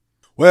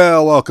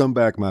Well, welcome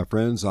back, my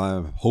friends. I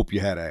hope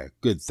you had a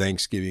good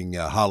Thanksgiving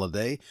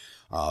holiday.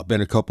 Been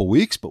a couple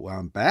weeks, but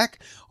I'm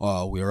back.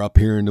 We are up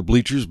here in the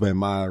bleachers by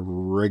my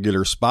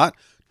regular spot.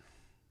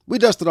 We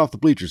dusted off the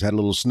bleachers, had a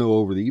little snow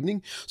over the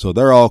evening, so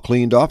they're all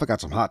cleaned off. I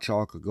got some hot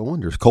chocolate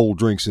going. There's cold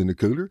drinks in the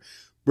cooler.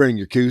 Bring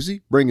your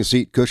koozie, bring a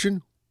seat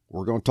cushion.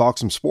 We're going to talk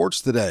some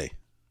sports today.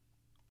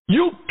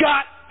 You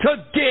got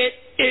to get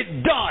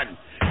it done.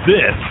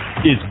 This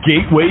is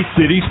Gateway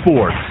City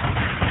Sports.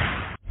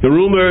 The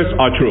rumors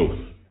are true.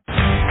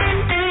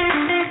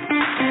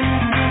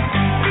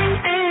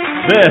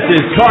 This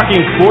is Talking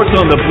Sports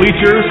on the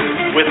Bleachers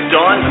with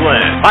Don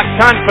Glenn. A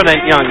confident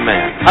young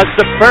man, a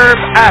superb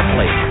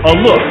athlete. A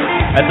look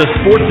at the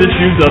sports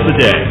issues of the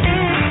day.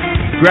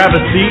 Grab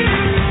a seat,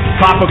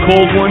 pop a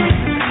cold one,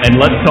 and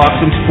let's talk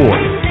some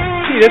sports.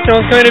 Gee, that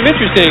sounds kind of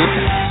interesting.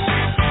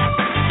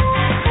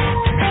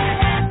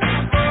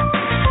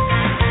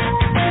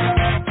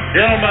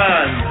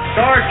 Gentlemen,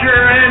 start your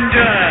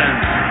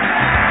engines.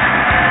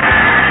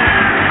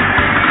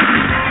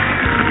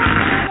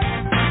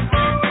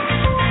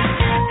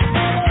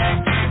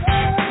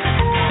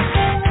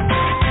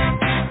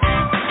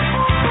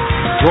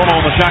 Romo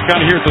on the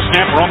shotgun. Here's the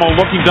snap. Romo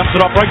looking, dumps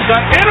it off right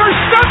side.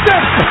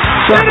 Intercepted!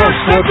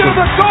 Intercepted at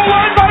the goal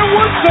line by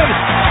Woodson.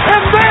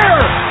 And there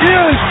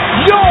is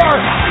your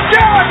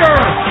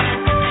Gallagher!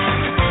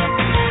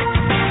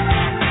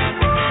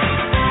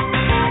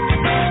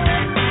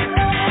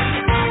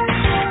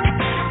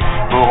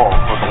 Pujols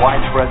with the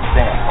widespread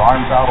stance,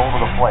 arms out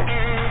over the plate.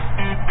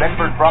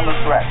 Bickford from the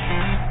stretch.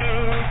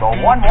 The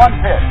 1-1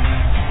 pitch.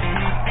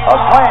 A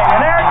swing, and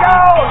there it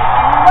goes!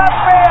 Left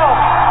field!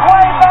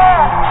 Way back!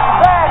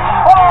 That's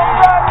home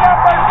run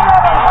number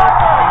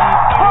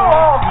 700!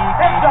 Pujols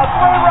hits a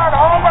 3-run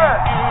homer,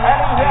 and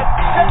he hit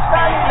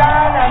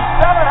 699 and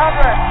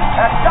 700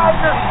 at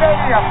Dodger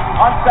Stadium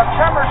on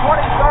September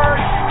 23rd,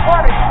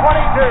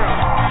 2022.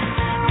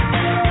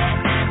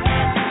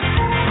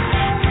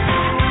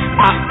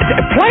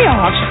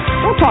 Playoffs?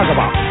 Don't talk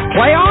about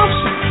playoffs.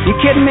 You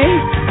kidding me?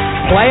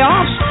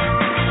 Playoffs?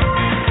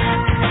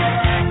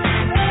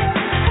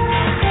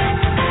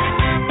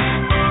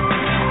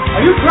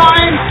 Are you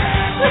crying?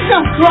 There's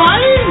no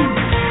crying.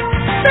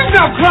 There's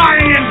no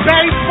crying in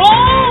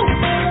baseball.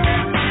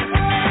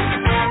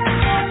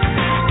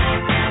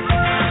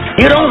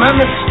 You don't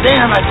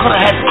understand. I could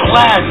have had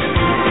class.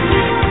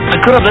 I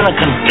could have been a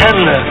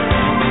contender.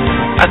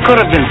 I could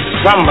have been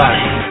somebody.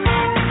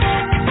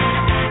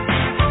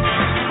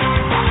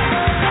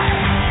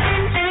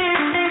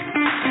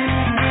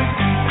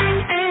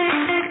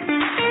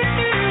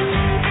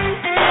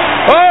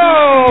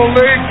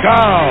 Holy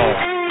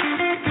cow!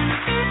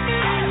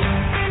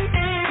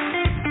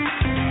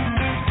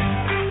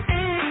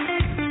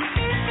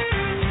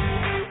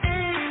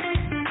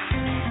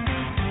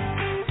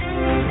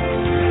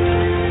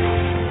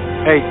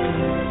 Hey,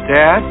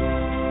 Dad?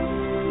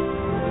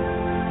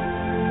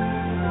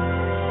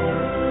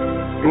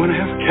 You want to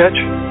have a catch?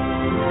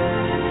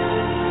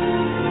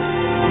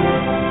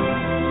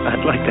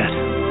 I'd like that.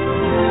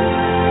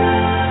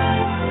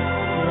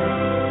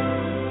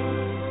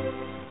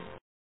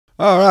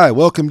 All right,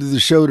 welcome to the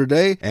show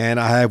today, and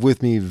I have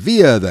with me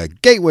via the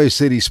Gateway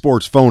City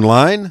Sports phone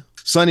line,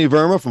 Sunny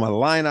Verma from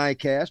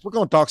Illinicast. We're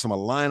going to talk some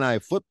Illini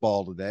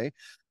football today,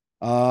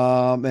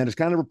 and it's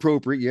kind of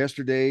appropriate.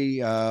 Yesterday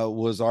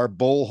was our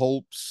bowl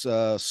hopes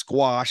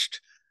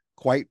squashed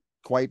quite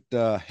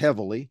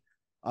heavily,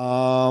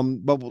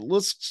 but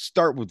let's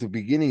start with the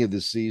beginning of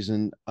the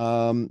season.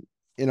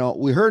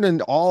 We heard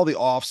in all the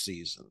off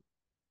season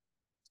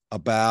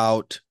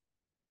about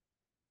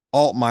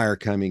Altmaier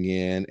coming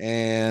in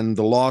and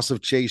the loss of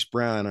Chase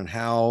Brown and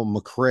how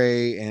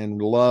McCray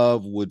and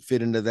Love would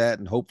fit into that,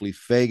 and hopefully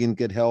Fagan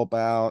could help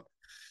out.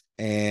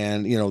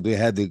 And they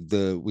had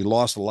we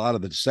lost a lot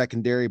of the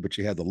secondary, but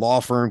you had the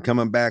law firm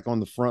coming back on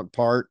the front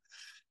part.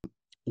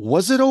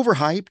 Was it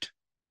overhyped?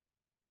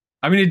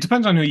 I mean, it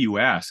depends on who you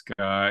ask.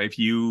 If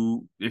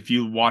you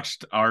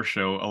watched our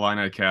show,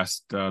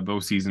 Illinicast,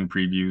 those season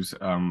previews,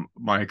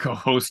 my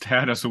co-host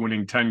had us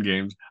winning 10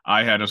 games.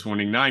 I had us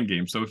winning 9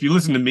 games. So if you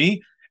listen to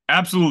me,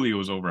 absolutely it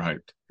was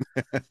overhyped.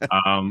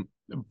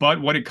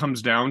 But what it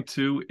comes down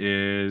to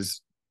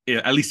is,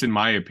 at least in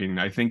my opinion,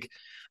 I think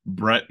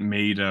Brett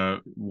made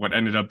what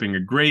ended up being a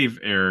grave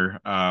error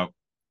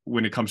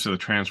when it comes to the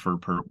transfer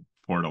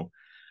portal.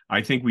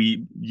 I think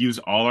we use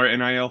all our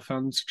NIL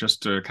funds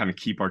just to kind of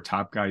keep our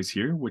top guys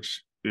here,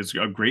 which is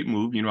a great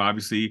move.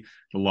 Obviously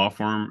the law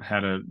firm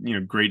had a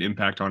great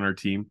impact on our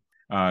team.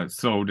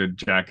 So did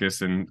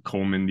Jackus and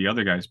Coleman, the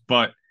other guys.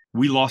 But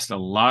we lost a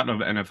lot of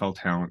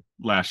NFL talent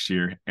last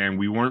year, and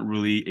we weren't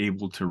really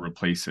able to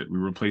replace it. We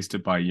replaced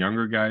it by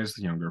younger guys,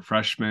 younger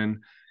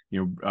freshmen,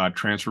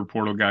 transfer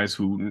portal guys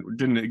who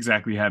didn't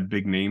exactly have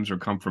big names or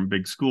come from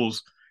big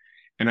schools.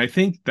 And I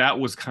think that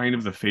was kind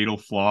of the fatal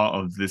flaw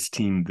of this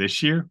team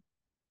this year.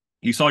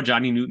 You saw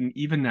Johnny Newton,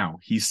 even now,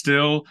 he's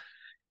still,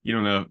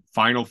 in the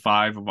final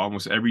 5 of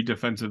almost every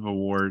defensive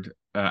award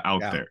out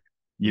there.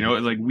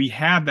 We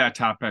had that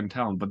top end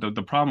talent, but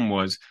the problem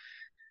was,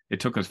 it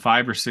took us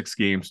 5 or 6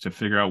 games to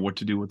figure out what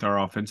to do with our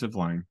offensive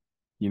line.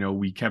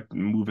 We kept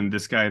moving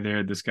this guy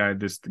there, this guy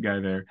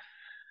there.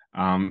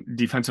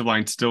 Defensive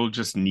line still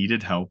just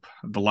needed help.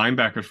 The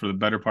linebackers for the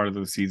better part of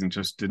the season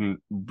just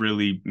didn't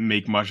really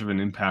make much of an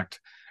impact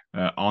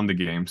on the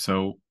game.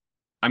 So,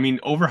 I mean,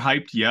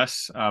 overhyped,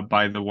 yes,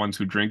 by the ones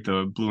who drink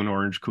the blue and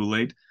orange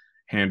Kool-Aid,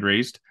 hand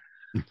raised.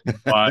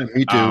 But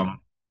me too.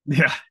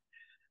 Yeah.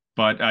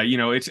 But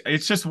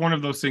it's just one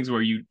of those things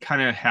where you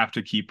kind of have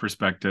to keep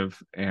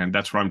perspective, and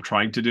that's what I'm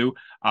trying to do.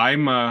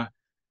 I'm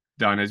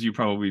Don, as you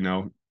probably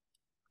know,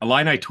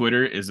 Illini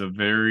Twitter is a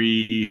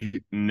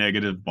very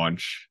negative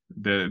bunch.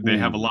 They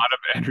have a lot of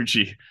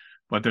energy,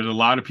 but there's a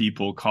lot of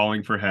people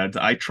calling for heads.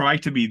 I try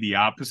to be the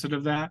opposite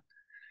of that.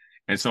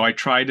 And so I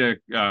try to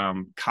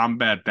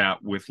combat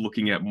that with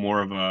looking at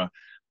more of a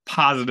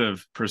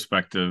positive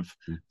perspective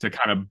to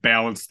kind of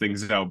balance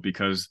things out,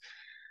 because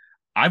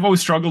I've always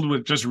struggled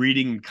with just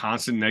reading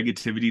constant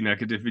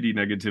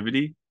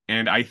negativity.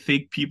 And I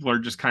think people are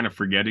just kind of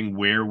forgetting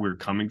where we're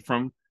coming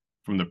from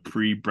the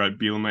pre-Brett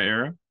Bielema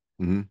era.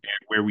 And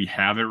where we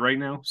have it right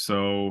now.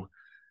 So,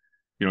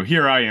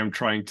 here I am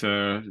trying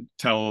to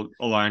tell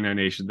Illini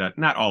Nation that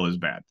not all is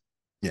bad.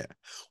 Yeah.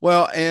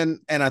 Well, and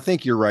I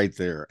think you're right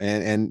there.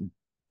 And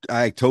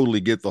I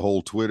totally get the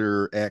whole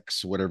Twitter,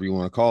 X, whatever you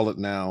want to call it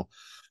now.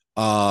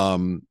 I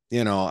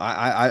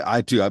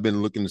too, I've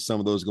been looking at some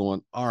of those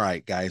going, all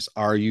right, guys,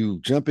 are you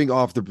jumping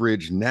off the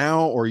bridge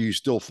now, or are you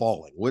still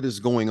falling? What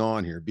is going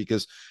on here?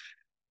 Because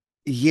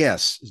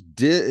yes,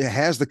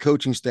 has the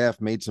coaching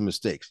staff made some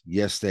mistakes?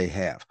 Yes, they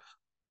have.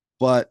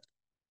 But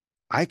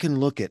I can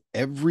look at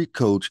every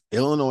coach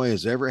Illinois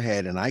has ever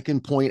had, and I can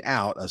point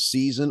out a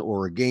season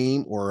or a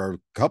game or a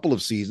couple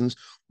of seasons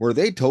where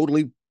they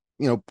totally,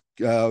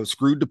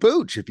 screwed the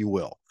pooch, if you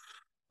will.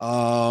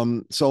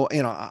 So,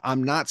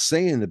 I'm not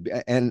saying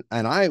that. And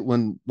I,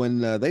 when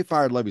they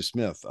fired Levy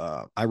Smith,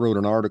 I wrote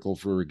an article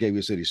for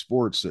Gateway City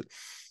Sports that,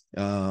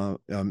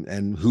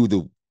 and who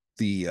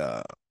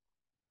the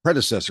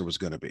predecessor was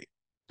going to be,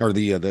 or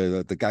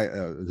the guy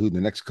who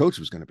the next coach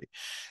was going to be.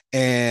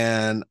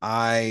 And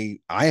I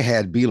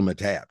had Bielema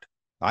tabbed.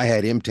 I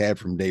had him tabbed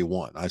from day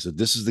one. I said,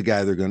 this is the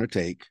guy they're going to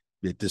take.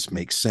 This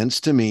makes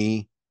sense to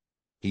me.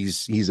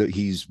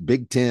 He's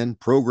Big Ten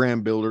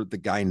program builder. The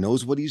guy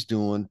knows what he's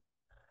doing.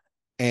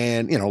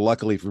 And,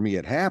 luckily for me,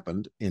 it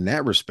happened in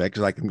that respect,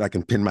 because I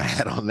can pin my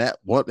hat on that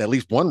at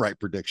least one right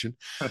prediction.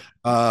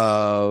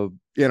 And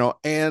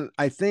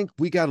I think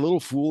we got a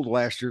little fooled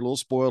last year, a little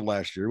spoiled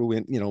last year. We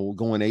went,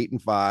 going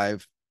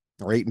 8-5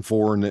 or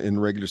 8-4 in the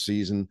regular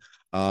season.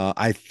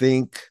 I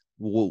think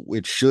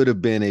it should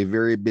have been a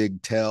very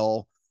big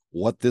tell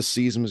what this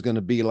season was going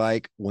to be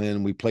like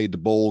when we played the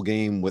bowl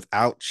game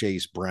without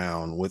Chase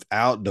Brown,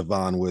 without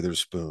Devon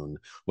Witherspoon,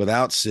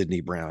 without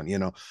Sidney Brown.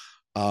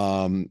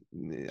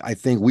 I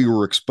think we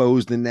were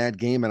exposed in that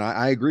game, and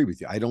I agree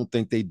with you. I don't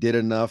think they did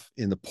enough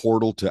in the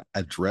portal to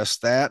address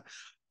that.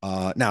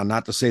 Now,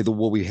 not to say that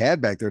what we had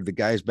back there, the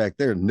guys back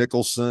there,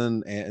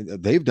 Nicholson, and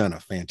they've done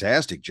a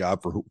fantastic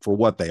job for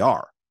what they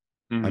are.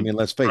 I mean,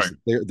 let's face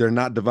it, they're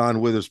not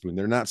Devon Witherspoon.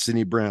 They're not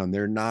Sidney Brown.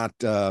 They're not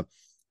Quan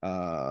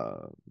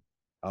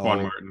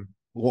Martin.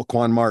 Well,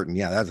 Quan Martin.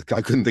 Yeah,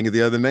 I couldn't think of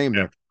the other name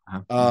there.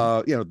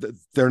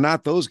 They're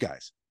not those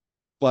guys,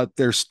 but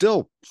they're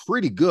still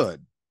pretty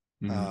good.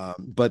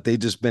 But they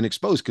just been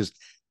exposed because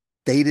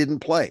they didn't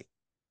play.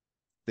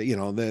 One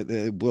of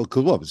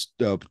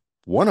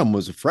them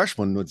was a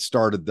freshman that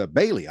started the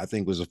Bailey. I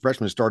think was a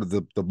freshman that started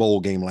the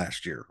bowl game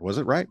last year. Was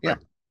it right? Yeah.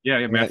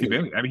 Yeah, Matthew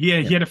Bailey. I mean,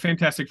 he had a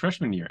fantastic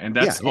freshman year, and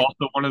that's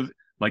also one of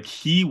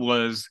he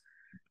was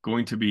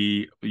going to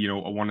be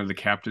one of the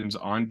captains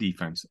on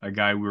defense, a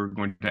guy we were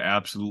going to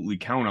absolutely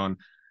count on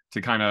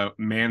to kind of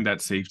man that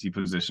safety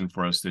position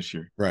for us this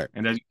year. Right.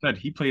 And as you said,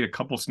 he played a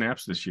couple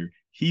snaps this year.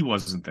 He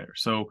wasn't there,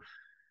 so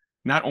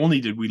not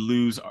only did we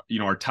lose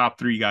our top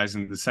 3 guys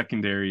in the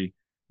secondary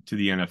to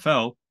the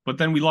NFL, but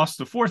then we lost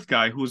the 4th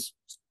guy who was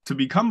to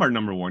become our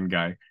number 1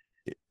 guy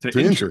to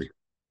injury.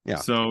 Yeah.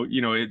 So,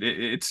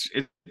 it's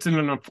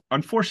an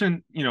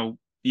unfortunate,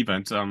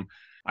 event.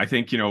 I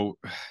think,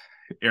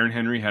 Aaron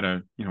Henry had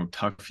a,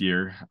 tough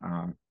year.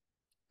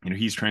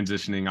 He's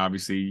transitioning,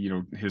 obviously,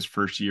 his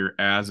first year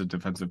as a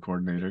defensive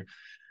coordinator,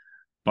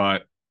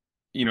 but,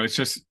 it's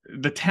just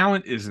the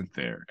talent isn't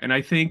there. And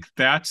I think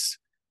that's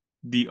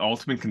the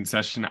ultimate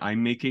concession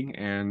I'm making,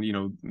 and,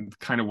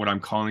 kind of what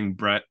I'm calling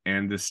Brett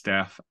and the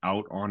staff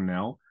out on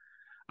now.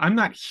 I'm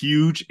not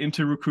huge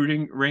into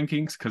recruiting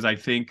rankings because I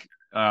think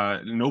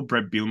no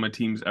Brett Bielema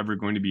team's ever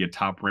going to be a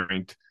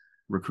top-ranked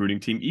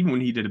recruiting team, even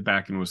when he did it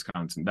back in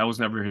Wisconsin. That was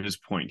never his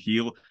point.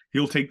 He'll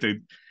take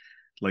the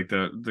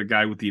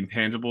guy with the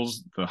intangibles,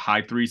 the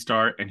high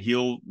 3-star, and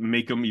he'll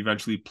make him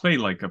eventually play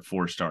like a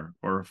 4-star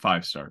or a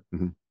 5-star.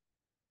 Mm-hmm.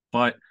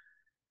 But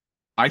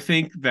I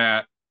think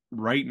that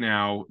right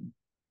now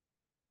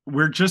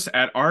we're just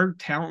at our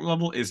talent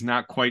level is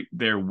not quite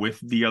there with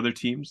the other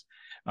teams.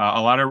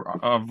 A lot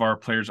of our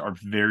players are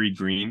very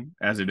green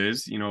as it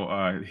is,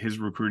 his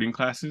recruiting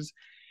classes.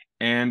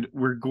 And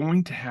we're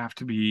going to have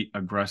to be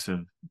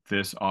aggressive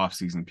this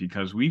offseason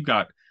because we've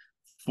got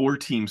 4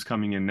 teams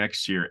coming in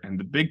next year, and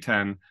the Big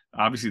Ten,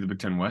 obviously the Big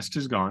Ten West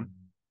is gone.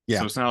 Yeah.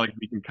 So it's not like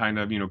we can kind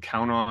of,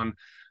 count on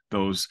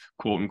those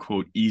quote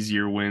unquote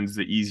easier wins,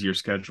 the easier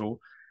schedule.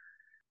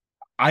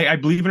 I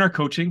believe in our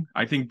coaching.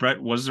 I think Brett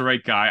was the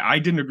right guy. I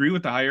didn't agree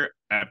with the hire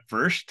at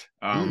first,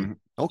 Okay.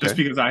 just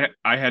because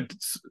I had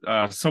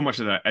so much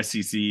of the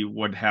SEC,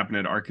 what happened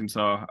at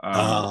Arkansas,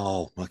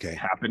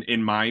 happen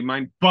in my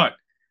mind. But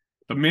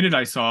the minute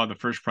I saw the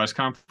first press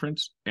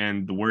conference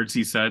and the words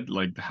he said,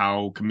 like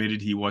how committed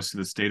he was to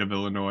the state of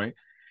Illinois,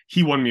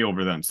 he won me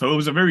over then. So it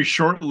was a very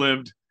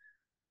short-lived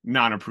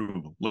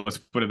non-approval. Let's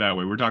put it that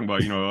way. We're talking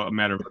about, a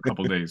matter of a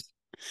couple of days.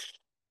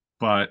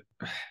 But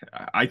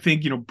I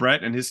think,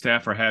 Brett and his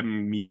staff are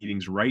having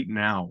meetings right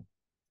now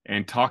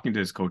and talking to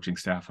his coaching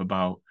staff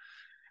about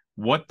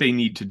what they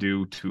need to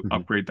do to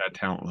upgrade that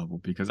talent level.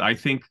 Because I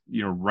think,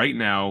 right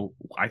now,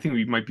 I think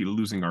we might be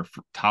losing our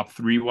top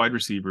 3 wide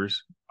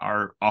receivers,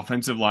 our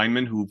offensive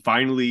linemen who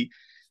finally,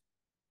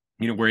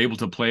 were able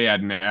to play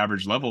at an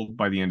average level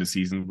by the end of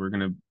season. We're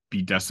going to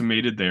be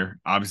decimated there.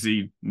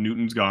 Obviously,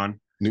 Newton's gone.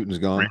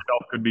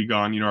 Randolph could be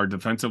gone. Our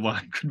defensive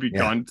line could be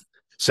gone.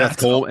 Seth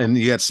Coleman, and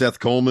you got Seth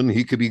Coleman.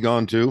 He could be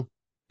gone too.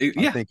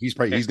 I think he's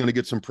going to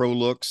get some pro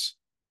looks.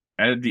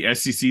 And the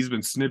SEC's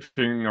been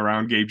sniffing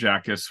around Gabe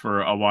Jackas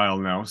for a while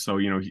now, so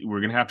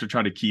we're going to have to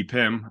try to keep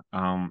him.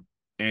 And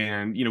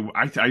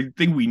I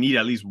think we need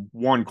at least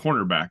one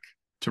cornerback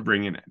to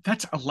bring in.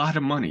 That's a lot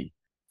of money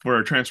for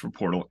a transfer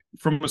portal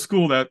from a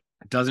school that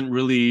doesn't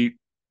really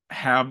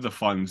have the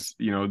funds,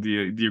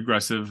 the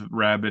aggressive,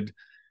 rabid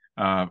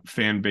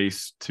fan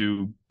base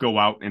to go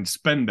out and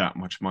spend that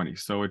much money.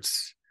 So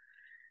it's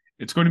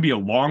going to be a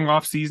long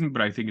off season,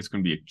 but I think it's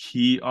going to be a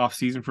key off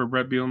season for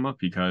Brett Bielema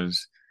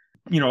because,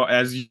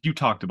 as you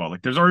talked about,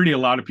 like there's already a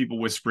lot of people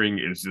whispering,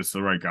 is this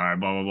the right guy?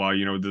 Blah, blah,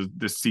 blah.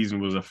 This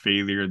season was a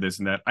failure, this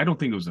and that. I don't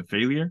think it was a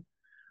failure.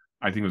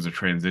 I think it was a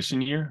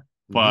transition year,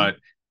 but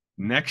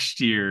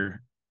next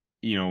year,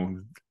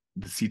 the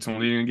seat's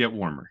only going to get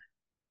warmer.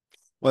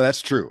 Well,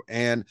 that's true.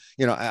 And,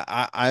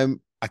 I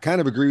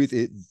kind of agree with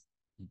it.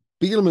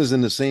 Bielema is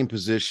in the same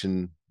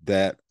position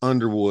that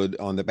Underwood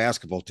on the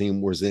basketball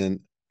team was in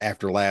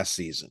after last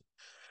season.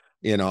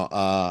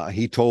 I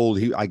think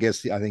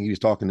he was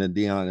talking to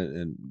Dion,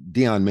 and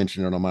Dion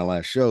mentioned it on my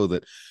last show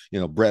that,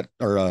 Brad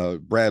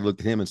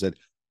looked at him and said,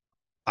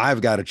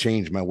 I've got to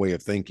change my way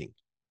of thinking.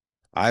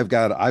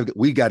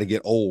 We got to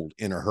get old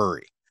in a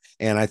hurry.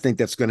 And I think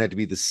that's going to have to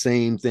be the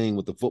same thing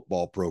with the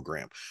football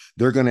program.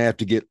 They're going to have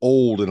to get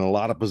old in a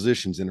lot of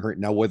positions in a hurry.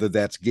 Now, whether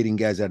that's getting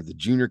guys out of the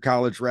junior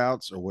college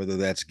routes or whether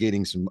that's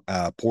getting some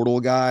portal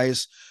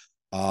guys,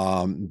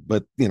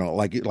 but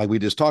like we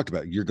just talked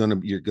about, you're going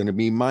to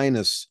be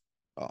minus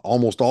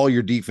almost all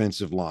your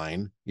defensive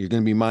line. You're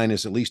going to be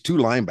minus at least 2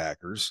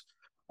 linebackers.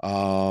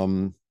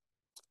 And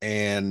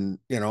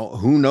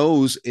who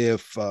knows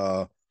if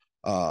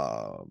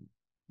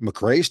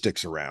McCray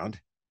sticks around.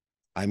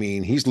 I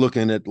mean, he's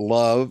looking at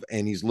Love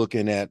and he's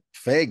looking at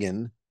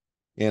Fagan.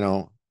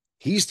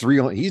 He's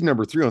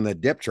number 3 on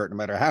that depth chart, no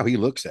matter how he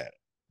looks at it.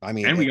 I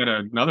mean, and we got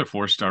another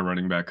 4-star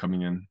running back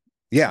coming in.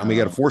 Yeah, and we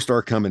got a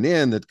 4-star coming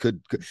in that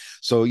could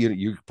so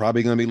you're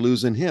probably going to be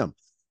losing him.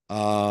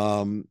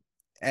 Do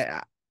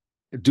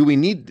we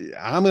need?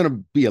 I'm going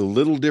to be a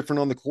little different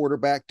on the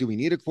quarterback. Do we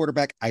need a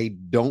quarterback? I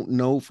don't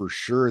know for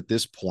sure at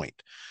this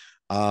point,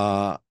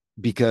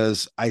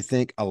 because I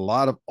think a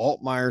lot of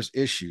Altmaier's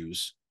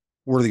issues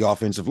were the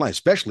offensive line,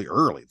 especially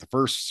early, the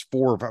first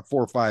 4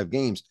 or 5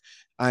 games.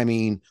 I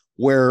mean,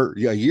 where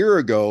a year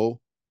ago,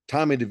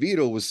 Tommy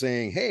DeVito was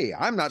saying, "Hey,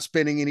 I'm not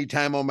spending any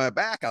time on my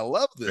back. I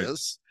love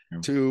this."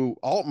 Right. To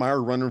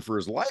Altmaier running for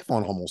his life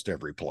on almost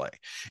every play.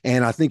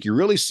 And I think you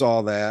really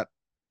saw that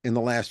in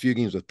the last few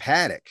games with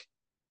Paddock,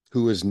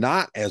 who is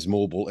not as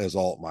mobile as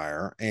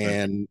Altmaier.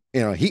 And,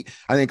 I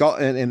think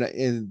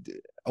in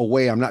a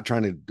way, I'm not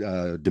trying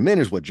to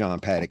diminish what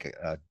John Paddock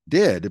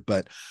did,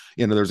 but,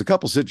 there's a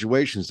couple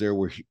situations there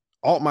where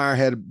Altmaier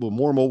had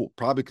more mobile,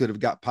 probably could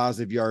have got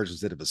positive yards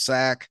instead of a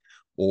sack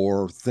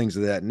or things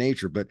of that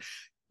nature. But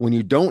when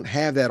you don't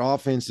have that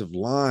offensive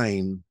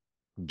line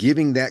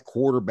giving that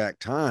quarterback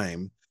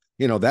time,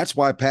 that's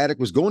why Paddock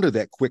was going to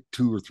that quick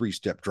 2 or 3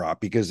 step drop,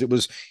 because it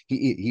was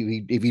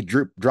he if he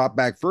dropped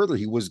back further,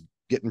 he was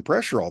getting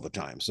pressure all the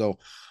time. So,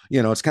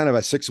 it's kind of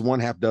a 6 of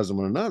one, half dozen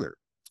one another.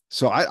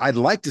 So I'd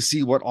like to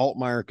see what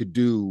Altmaier could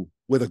do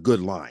with a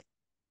good line,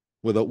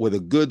 with a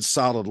good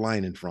solid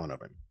line in front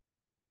of him.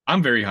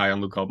 I'm very high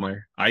on Luke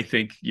Altmaier. I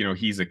think,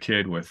 he's a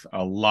kid with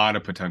a lot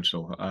of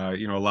potential. A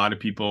lot of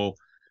people,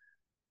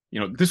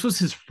 this was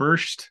his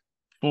first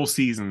full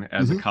season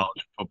as a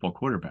college football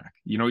quarterback.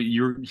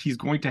 He's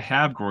going to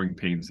have growing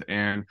pains,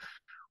 and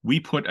we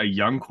put a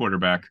young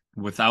quarterback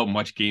without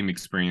much game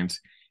experience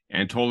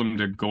and told him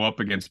to go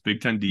up against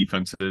Big Ten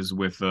defenses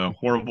with a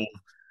horrible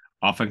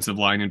offensive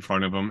line in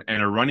front of him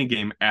and a running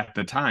game at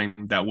the time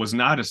that was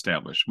not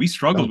established. We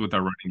struggled with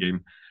our running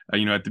game,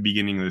 at the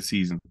beginning of the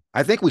season.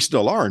 I think we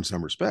still are in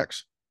some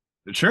respects.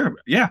 Sure.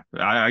 Yeah,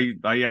 I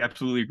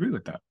absolutely agree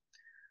with that.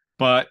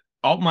 But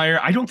Altmaier,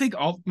 I don't think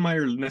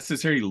Altmaier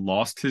necessarily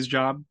lost his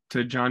job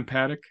to John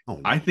Paddock. Oh,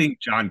 no. I think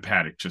John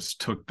Paddock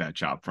just took that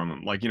job from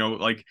him. Like,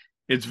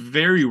 it's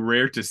very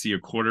rare to see a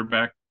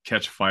quarterback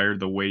catch fire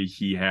the way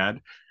he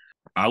had.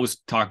 I was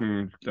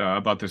talking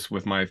about this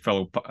with my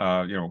fellow,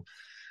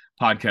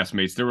 podcast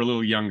mates. They were a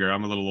little younger.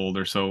 I'm a little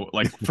older. So,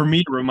 like, for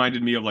me, it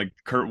reminded me of like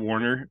Kurt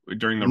Warner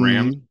during the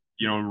Rams,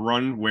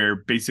 run where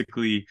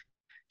basically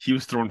he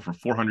was throwing for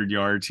 400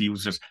 yards. He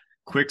was just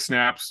quick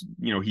snaps.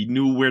 He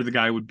knew where the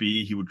guy would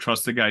be. He would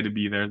trust the guy to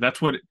be there.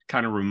 That's what it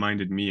kind of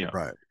reminded me of.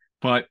 Right.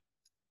 But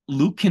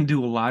Luke can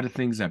do a lot of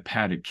things that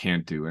Paddock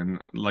can't do.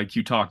 And like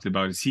you talked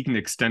about, is he can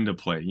extend a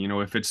play.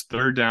 If it's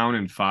 3rd down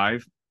and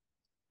 5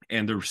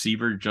 and the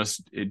receiver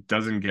it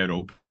doesn't get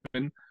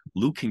open,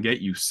 Luke can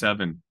get you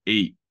 7,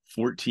 8,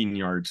 14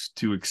 yards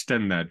to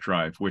extend that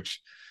drive,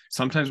 which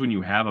sometimes when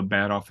you have a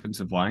bad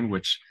offensive line,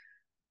 which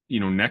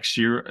next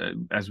year,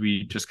 as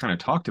we just kind of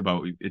talked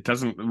about,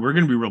 we're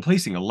going to be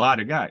replacing a lot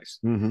of guys.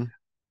 Mm-hmm.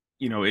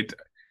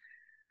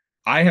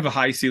 I have a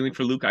high ceiling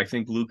for Luke. I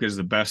think Luke is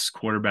the best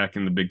quarterback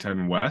in the Big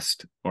Ten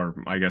West, or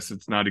I guess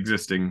it's not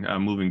existing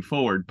moving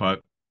forward.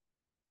 But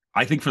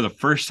I think for the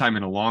first time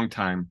in a long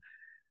time,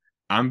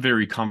 I'm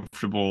very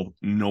comfortable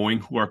knowing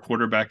who our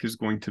quarterback is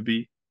going to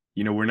be.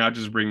 We're not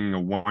just bringing a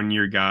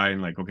 1-year guy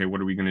and like, okay,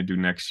 what are we going to do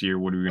next year?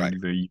 What are we going to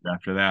do the year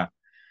after that?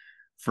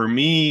 For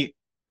me,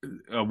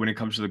 when it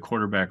comes to the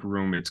quarterback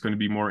room, it's going to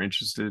be I'm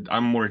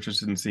more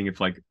interested in seeing if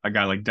like a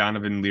guy like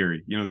Donovan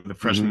Leary, the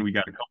freshman we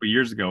got a couple of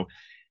years ago,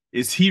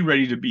 is he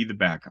ready to be the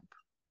backup?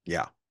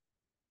 Yeah.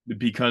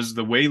 Because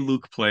the way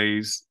Luke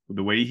plays,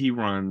 the way he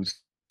runs,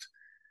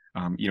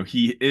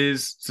 he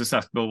is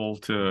susceptible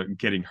to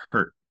getting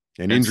hurt.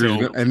 An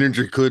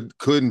injury could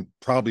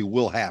probably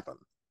will happen.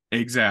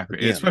 Exactly.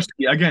 Again.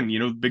 Especially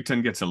again, Big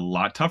Ten gets a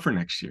lot tougher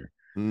next year.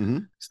 Mm-hmm.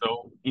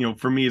 So,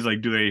 for me, it's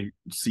like, do they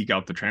seek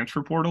out the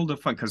transfer portal to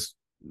find? Because,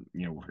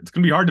 it's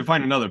going to be hard to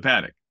find another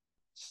Paddock.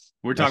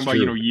 We're talking about,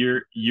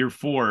 year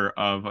 4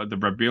 of the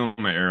Brett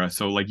Bielema era.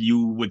 So, like,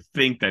 you would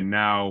think that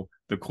now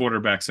the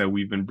quarterbacks that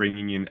we've been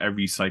bringing in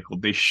every cycle,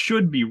 they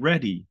should be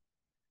ready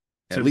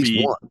at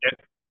least one.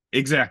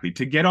 Exactly.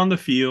 To get on the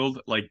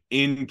field, like,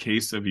 in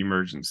case of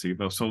emergency,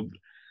 though. So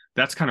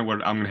that's kind of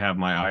what I'm going to have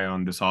my eye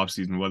on this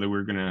offseason, whether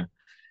we're going to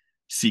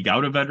seek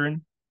out a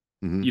veteran,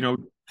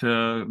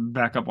 to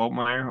back up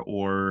Altmaier,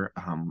 or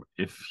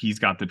if he's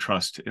got the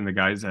trust in the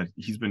guys that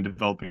he's been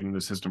developing in the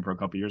system for a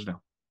couple of years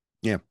now.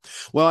 Yeah.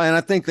 Well, and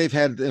I think they've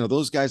had,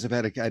 those guys have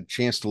had a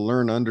chance to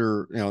learn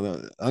under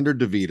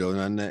DeVito,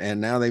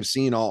 and now they've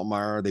seen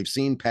Altmaier, they've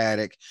seen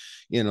Paddock,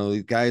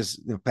 the guys,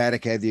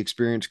 Paddock had the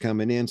experience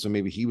coming in, so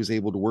maybe he was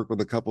able to work with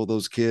a couple of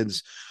those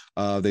kids.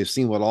 They've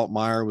seen what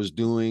Altmaier was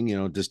doing,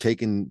 just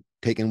taking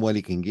what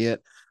he can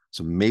get.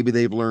 So maybe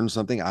they've learned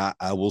something.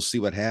 I will see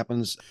what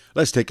happens.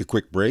 Let's take a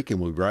quick break and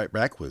we'll be right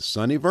back with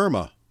Sunny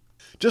Verma.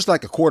 Just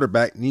like a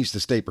quarterback needs to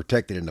stay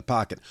protected in the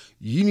pocket,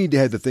 you need to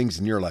have the things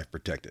in your life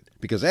protected.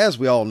 Because as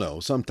we all know,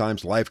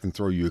 sometimes life can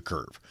throw you a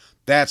curve.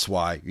 That's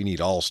why you need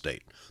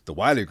Allstate. The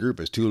Wiley Group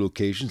has 2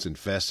 locations in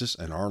Festus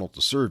and Arnold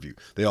to serve you.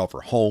 They offer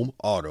home,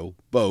 auto,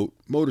 boat,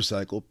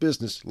 motorcycle,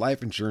 business,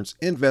 life insurance,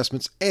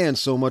 investments, and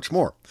so much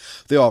more.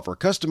 They offer a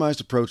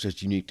customized approach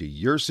that's unique to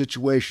your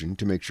situation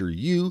to make sure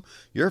you,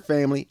 your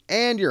family,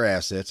 and your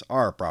assets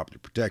are properly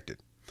protected.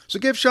 So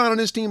give Sean and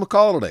his team a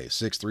call today,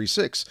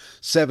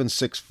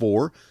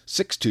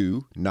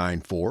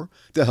 636-764-6294.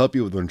 They'll help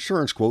you with an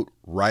insurance quote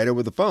right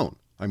over the phone.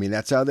 I mean,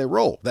 that's how they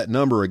roll. That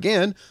number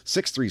again,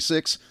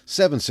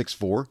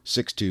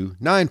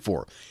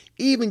 636-764-6294.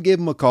 Even give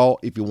them a call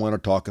if you want to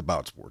talk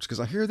about sports,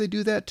 because I hear they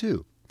do that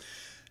too.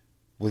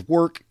 With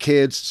work,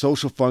 kids,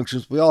 social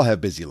functions, we all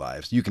have busy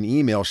lives. You can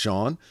email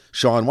Sean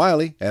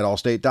Wiley at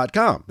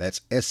allstate.com.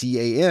 That's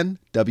SeanWiley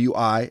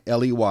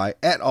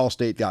at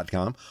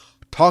allstate.com.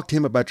 Talk to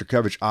him about your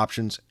coverage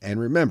options, and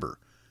remember,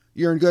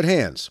 you're in good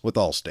hands with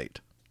Allstate.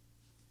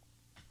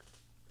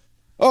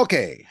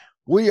 Okay,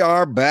 we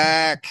are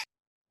back.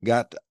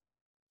 Got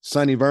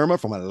Sunny Verma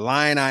from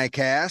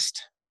Illinicast.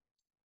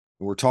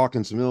 We're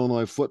talking some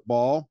Illinois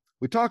football.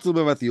 We talked a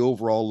little bit about the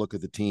overall look of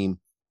the team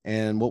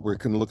and what we're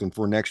kind of looking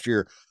for next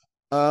year.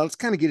 Let's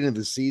kind of get into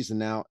the season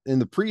now. In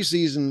the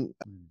preseason,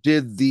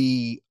 did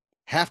the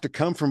have to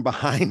come from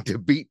behind to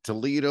beat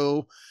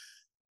Toledo?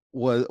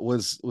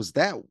 Was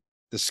that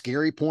the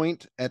scary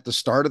point at the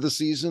start of the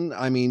season?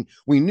 I mean,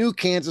 we knew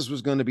Kansas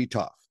was going to be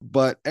tough,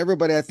 but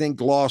everybody, I think,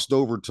 glossed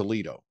over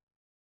Toledo.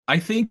 I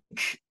think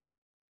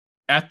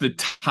at the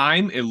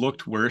time it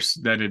looked worse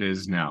than it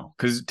is now.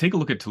 Because take a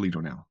look at Toledo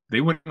now.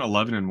 They went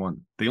 11-1.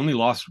 They only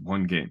lost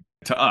 1 game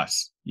to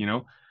us,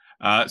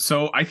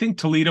 So I think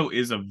Toledo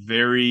is a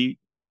very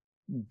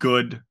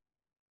good,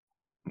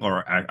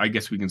 or I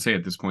guess we can say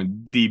at this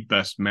point, the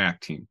best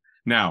MAC team.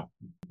 Now,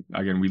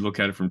 again, we look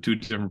at it from 2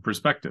 different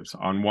perspectives.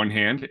 On one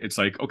hand, it's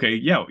like, okay,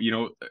 yeah,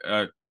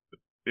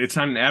 it's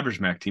not an average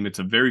MAC team. It's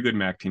a very good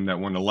MAC team that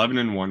won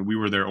 11-1. We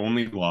were their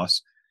only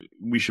loss.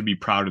 We should be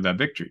proud of that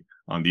victory.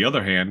 On the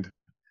other hand,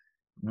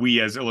 we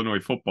as Illinois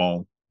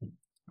football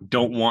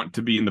don't want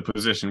to be in the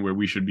position where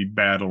we should be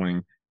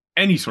battling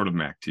any sort of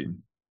MAC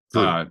team.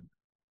 to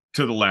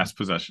the last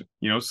possession.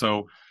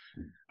 So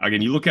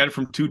again, you look at it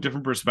from two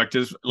different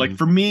perspectives. Like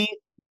for me,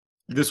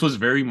 this was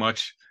very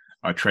much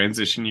a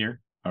transition year,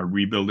 a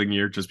rebuilding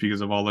year, just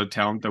because of all the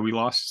talent that we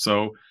lost.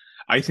 So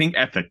I think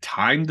at the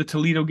time the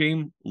Toledo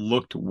game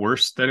looked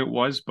worse than it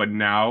was, but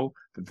now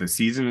that the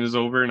season is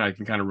over and I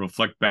can kind of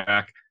reflect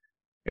back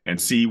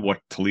and see what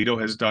Toledo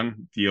has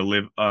done the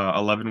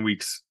 11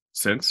 weeks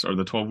since, or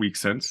the 12 weeks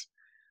since,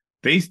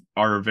 they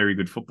are a very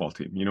good football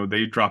team.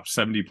 They dropped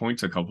 70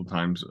 points a couple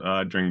times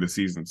during the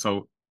season.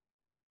 So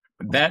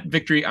that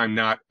victory I'm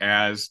not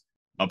as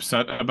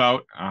upset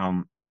about.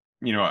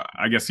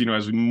 I guess,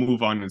 as we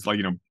move on, it's like,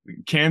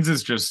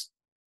 Kansas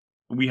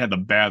we had the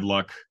bad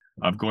luck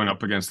of going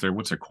up against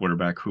what's their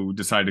quarterback who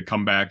decided to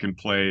come back and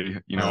play,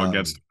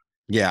 against.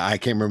 Yeah, I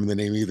can't remember the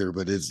name either,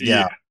 but it's,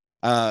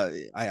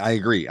 I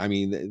agree. I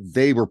mean,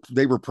 they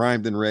were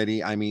primed and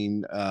ready. I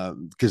mean,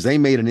 because they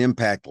made an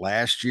impact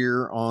last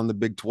year on the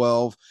Big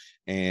 12,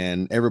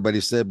 and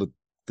everybody said with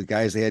the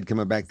guys they had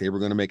coming back, they were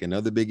going to make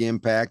another big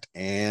impact.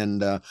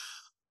 And,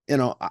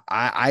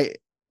 I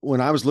when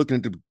I was looking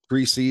at the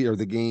pre-seed or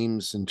the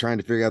games and trying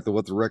to figure out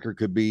what the record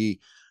could be,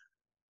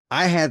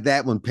 I had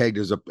that one pegged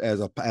as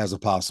a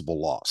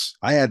possible loss.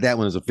 I had that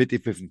one as a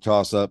 50-50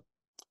 toss up.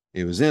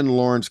 It was in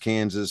Lawrence,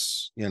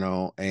 Kansas,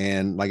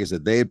 and like I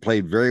said, they had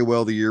played very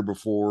well the year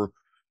before.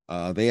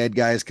 They had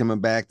guys coming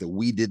back that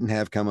we didn't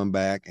have coming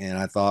back. And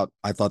I thought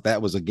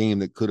that was a game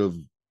that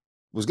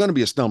was going to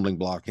be a stumbling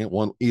block in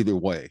one either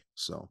way.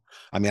 So,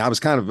 I mean, I was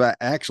kind of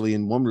actually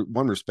in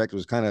one respect,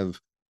 was kind of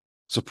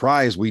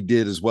surprised we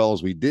did as well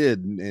as we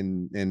did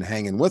and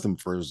hanging with them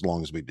for as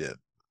long as we did.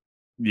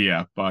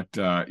 Yeah, but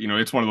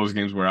it's one of those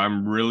games where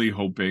I'm really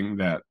hoping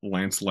that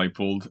Lance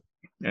Leipold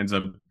ends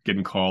up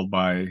getting called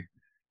by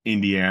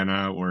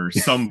Indiana or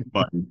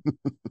somebody,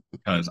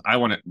 because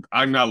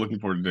I'm not looking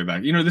forward to doing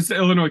that. This is the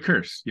Illinois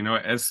curse.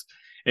 As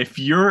if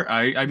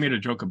I made a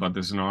joke about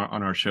this on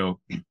our show.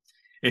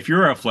 If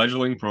you're a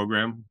fledgling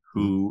program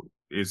who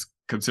is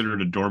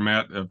considered a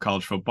doormat of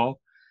college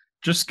football,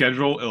 just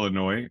schedule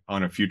Illinois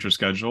on a future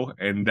schedule,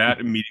 and that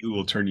immediately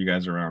will turn you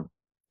guys around.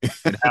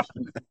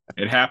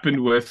 It happened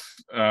with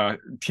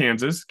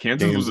Kansas.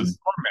 Kansas was a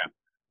doormat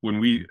when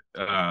we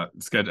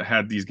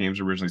had these games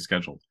originally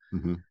scheduled.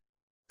 Mm-hmm.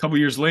 A couple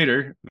years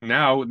later,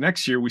 now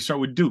next year we start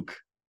with Duke.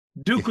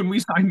 When we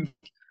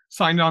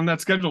signed on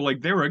that schedule,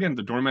 like they were again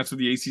the doormats of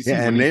the ACC.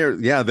 Yeah, and they're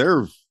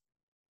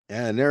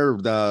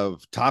the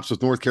tops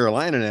with North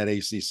Carolina in that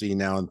ACC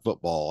now in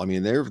football. I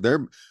mean, they're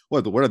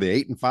what are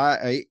they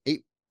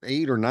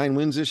 8 or 9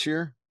 wins this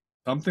year?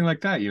 Something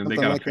like that. They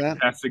got a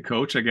fantastic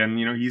coach. Again,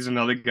 he's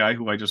another guy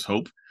who I just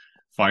hope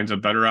finds a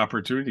better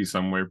opportunity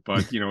somewhere.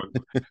 But,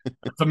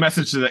 it's a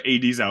message to the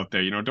ADs out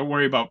there. Don't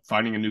worry about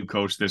finding a new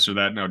coach, this or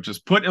that. No,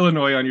 just put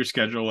Illinois on your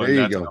schedule, and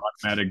that's an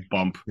automatic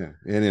bump. Yeah.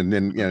 And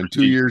then in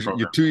 2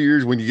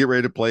 years, when you get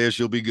ready to play us,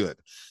 you'll be good.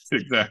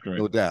 Exactly.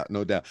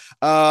 No doubt.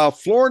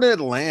 Florida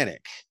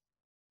Atlantic.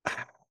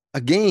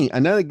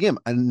 Another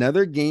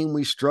game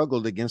we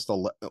struggled against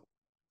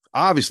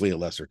obviously a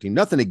lesser team.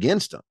 Nothing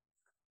against them.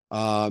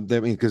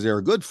 Because they're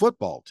a good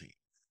football team,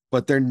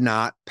 but they're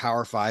not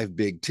Power 5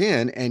 Big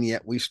 10, and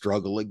yet we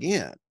struggle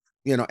again.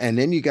 And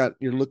then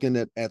you're looking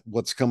at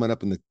what's coming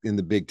up in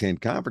the Big 10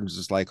 conference.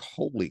 It's like,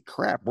 holy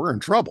crap, we're in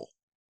trouble.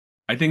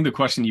 I think the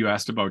question you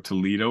asked about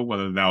Toledo,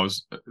 whether that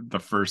was the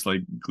first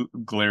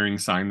glaring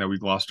sign that we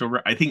glossed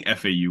over, I think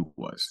FAU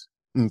was.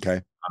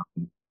 Okay.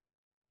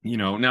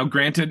 Now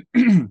granted,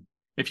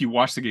 if you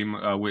watch the game,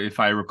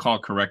 if I recall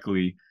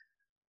correctly,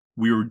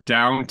 we were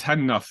down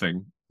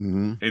 10-0.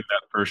 Mm-hmm. In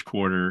that first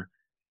quarter,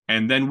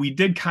 and then we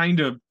did kind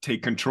of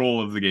take control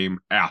of the game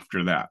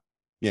after that.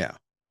 Yeah,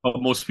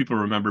 but most people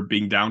remember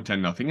being down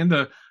 10-0, and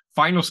the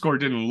final score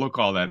didn't look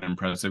all that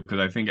impressive because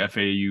I think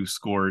FAU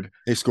scored.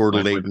 They scored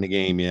late in the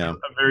game,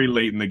 very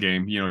late in the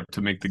game,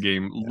 to make the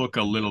game look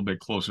a little bit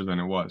closer than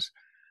it was.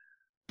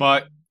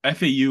 But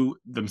FAU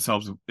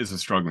themselves is a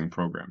struggling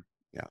program.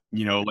 Yeah,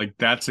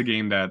 that's a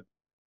game that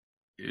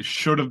it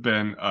should have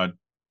been a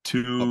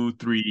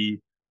 2-3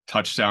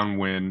 touchdown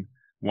win.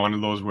 One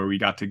of those where we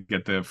got to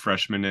get the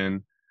freshmen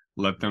in,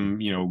 let them,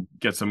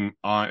 get some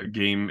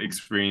game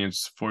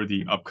experience for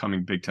the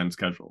upcoming Big Ten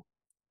schedule.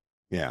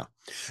 Yeah.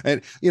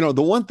 And, the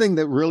one thing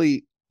that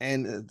really,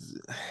 and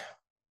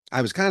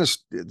I was kind of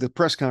the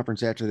press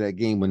conference after that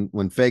game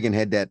when Fagan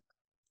had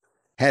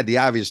the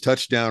obvious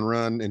touchdown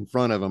run in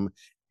front of him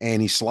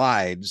and he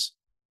slides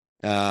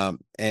and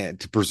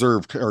to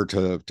preserve or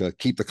to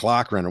keep the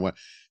clock running.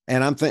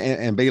 And I'm thinking,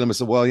 and Balaam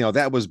said, well,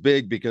 that was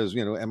big because,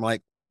 I'm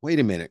like, wait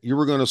a minute, you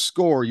were going to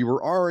score. You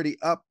were already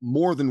up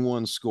more than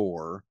one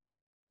score.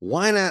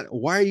 Why not?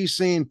 Why are you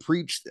saying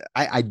preach?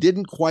 I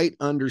didn't quite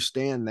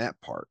understand that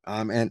part.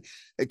 And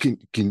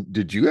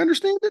did you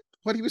understand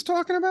what he was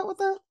talking about with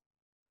that?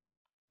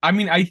 I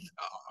mean,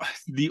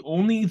 the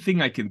only thing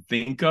I can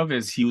think of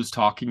is he was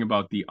talking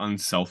about the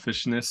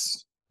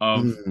unselfishness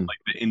of the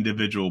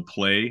individual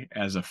play.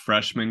 As a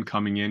freshman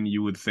coming in,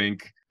 you would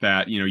think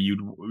that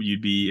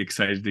you'd be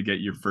excited to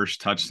get your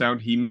first touchdown.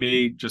 He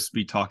may just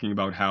be talking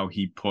about how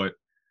he put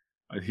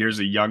here's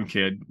a young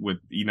kid with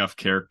enough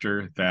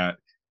character that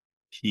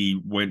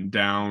he went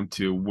down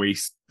to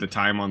waste the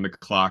time on the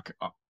clock,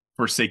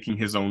 forsaking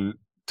his own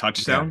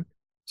touchdown. Yeah.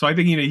 So I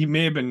think he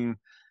may have been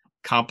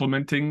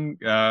complimenting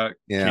and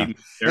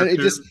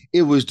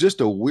it was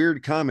just a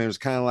weird comment. It was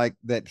kind of like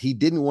that he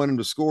didn't want him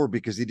to score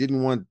because he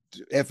didn't want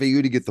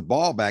FAU to get the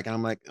ball back. And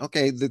I'm like,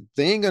 okay,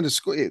 they ain't going to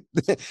score.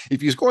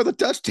 If you score the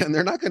touchdown,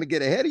 they're not going to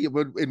get ahead of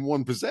you in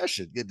one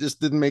possession. It just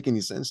didn't make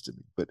any sense to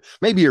me, but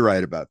maybe you're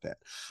right about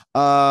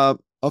that.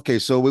 Okay,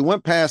 so we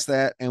went past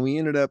that and we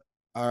ended up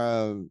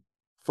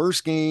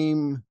first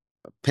game,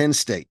 Penn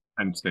State.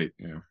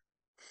 Yeah.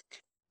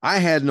 I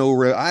had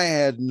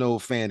no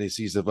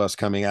fantasies of us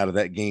coming out of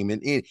that game,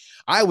 and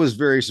I was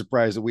very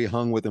surprised that we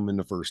hung with them in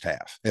the first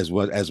half as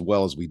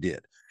well as we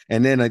did.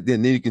 And then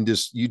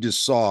you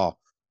just saw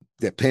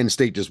that Penn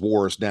State just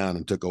wore us down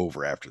and took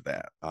over after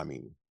that. I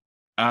mean,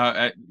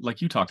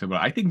 like you talked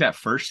about, I think that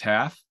first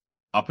half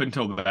up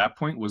until that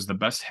point was the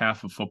best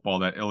half of football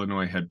that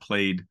Illinois had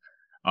played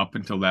up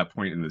until that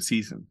point in the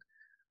season.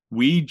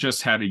 We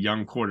just had a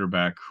young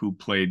quarterback who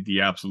played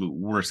the absolute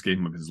worst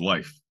game of his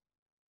life.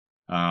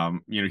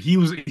 He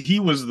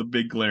was the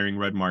big glaring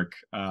red mark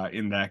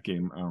in that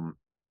game.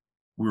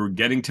 We were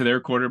getting to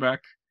their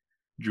quarterback,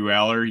 Drew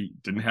Aller. He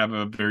didn't have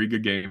a very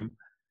good game.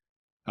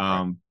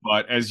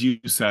 But as you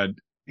said,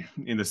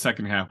 in the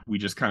second half, we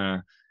just kind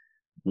of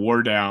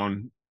wore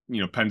down.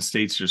 Penn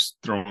State's just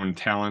throwing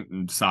talent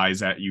and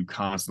size at you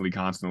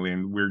constantly,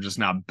 and we're just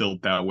not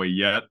built that way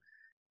yet.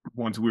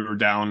 Once we were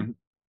down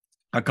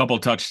a couple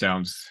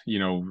touchdowns,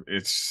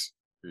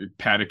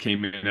 Paddock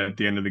came in at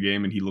the end of the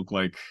game and he looked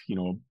like,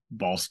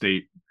 Ball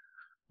State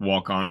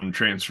walk-on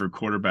transfer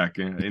quarterback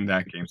in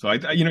that game. So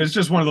it's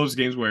just one of those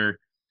games where,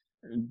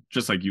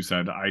 just like you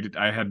said,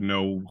 I had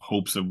no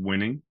hopes of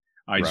winning.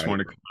 I just want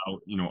to come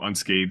out,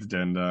 unscathed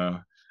and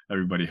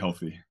everybody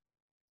healthy.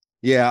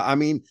 Yeah, I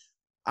mean,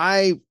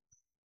 like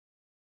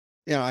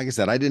I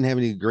said, I didn't have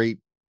any great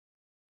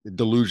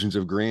delusions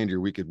of grandeur.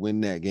 We could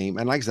win that game,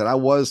 and like I said, I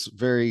was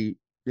very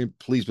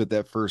pleased with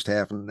that first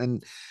half,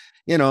 and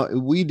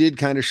we did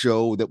kind of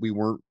show that we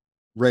weren't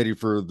ready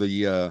for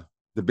the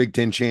Big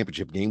Ten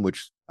championship game,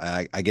 which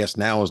I guess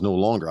now is no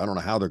longer. I don't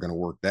know how they're going to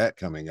work that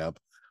coming up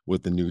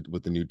with the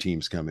new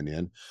teams coming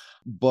in.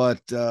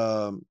 But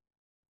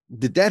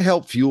did that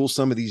help fuel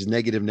some of these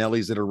negative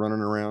Nellies that are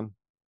running around?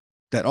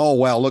 That, oh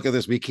wow, look at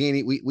this, we can't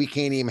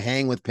even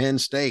hang with Penn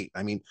State.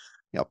 I mean,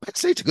 Penn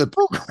State's a good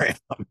program.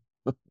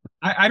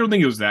 I don't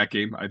think it was that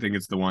game. I think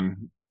it's the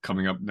one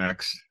coming up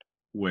next,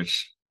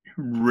 which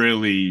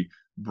really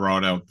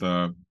brought out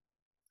the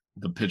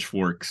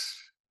pitchforks.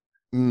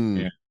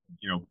 And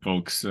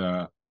folks,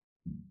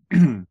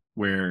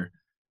 where,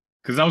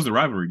 because that was the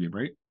rivalry game,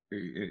 right?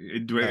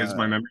 Is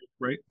my memory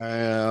right?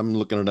 I'm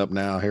looking it up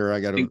now. Here,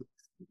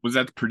 was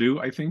that Purdue?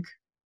 I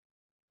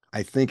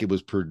think it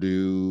was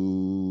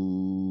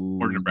Purdue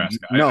or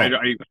Nebraska. No.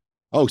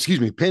 Oh, excuse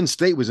me. Penn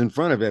State was in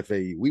front of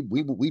FAU.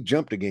 We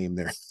jumped a game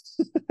there.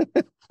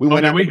 We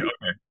went out. Okay.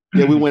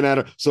 Yeah, we went out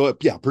of. So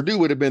Purdue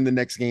would have been the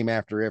next game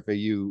after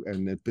FAU,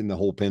 and it's been the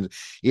whole Penn.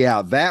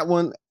 Yeah, that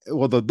one.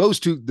 Well,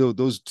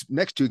 those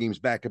next two games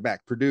back to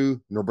back,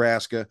 Purdue,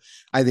 Nebraska.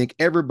 I think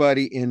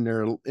everybody in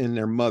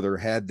their mother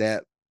had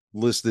that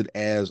listed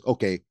as,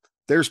 okay,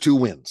 there's 2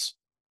 wins.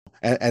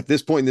 At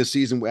this point in this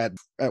season,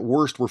 at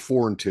worst, we're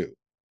 4-2.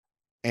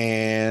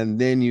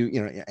 And then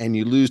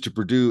you lose to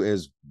Purdue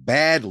as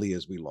badly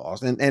as we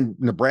lost, and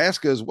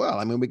Nebraska as well.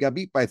 I mean, we got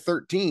beat by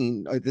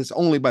 13. It's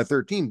only by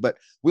 13, but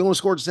we only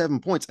scored 7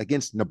 points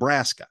against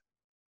Nebraska.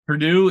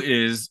 Purdue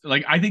is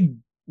I think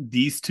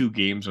these 2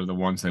 games are the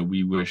ones that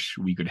we wish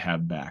we could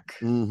have back.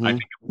 Mm-hmm. I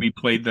think if we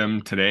played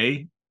them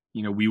today,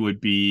 we would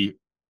be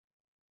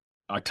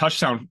a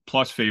touchdown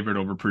plus favorite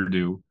over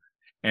Purdue,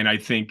 and I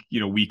think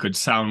we could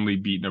soundly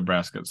beat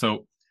Nebraska.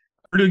 So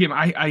Purdue game,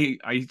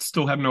 I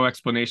still have no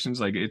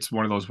explanations. It's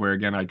one of those where,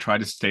 again, I try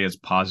to stay as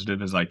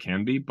positive as I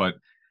can be, but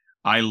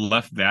I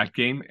left that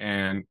game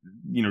and,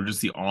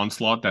 just the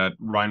onslaught that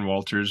Ryan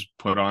Walters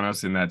put on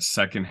us in that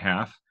second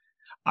half,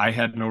 I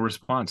had no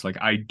response.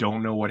 I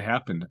don't know what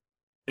happened.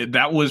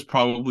 That was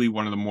probably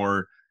one of the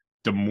more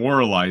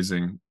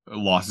demoralizing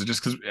losses,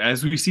 just because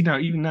as we see now,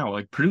 even now,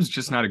 Purdue's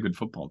just not a good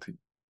football team.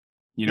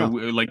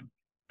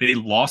 They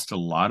lost a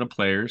lot of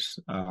players.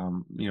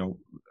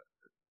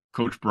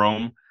 Coach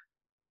Brome,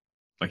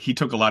 he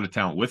took a lot of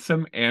talent with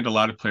them, and a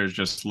lot of players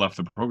just left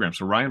the program.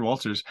 So Ryan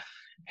Walters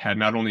had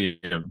not only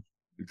an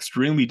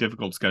extremely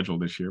difficult schedule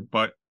this year,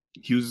 but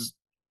he was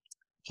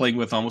playing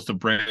with almost a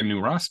brand new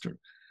roster.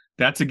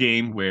 That's a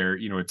game where,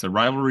 it's a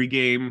rivalry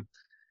game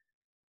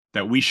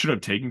that we should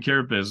have taken care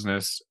of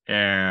business.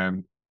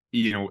 And,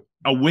 a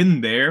win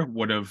there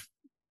would have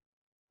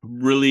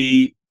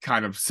really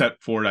kind of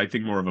set forward, I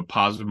think, more of a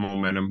positive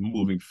momentum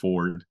moving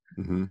forward.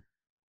 Mm-hmm.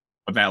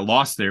 But that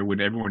loss there, when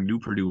everyone knew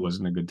Purdue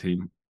wasn't a good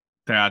team,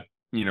 that,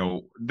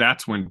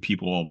 that's when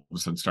people all of a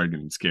sudden started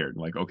getting scared.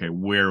 Okay,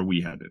 where are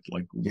we headed?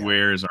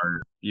 Where's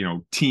our,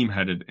 team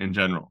headed in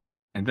general?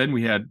 And then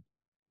we had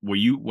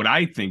what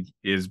I think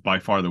is by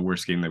far the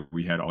worst game that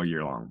we had all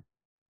year long.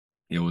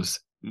 It was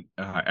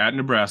at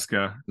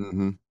Nebraska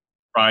Mm-hmm.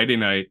 Friday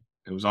night.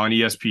 It was on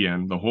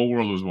ESPN. The whole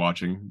world was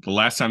watching. The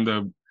last time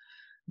the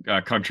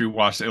country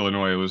watched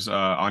Illinois, it was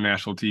on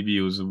national TV.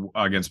 It was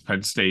against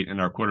Penn State,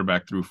 and our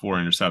quarterback threw 4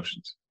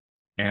 interceptions.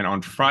 And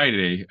on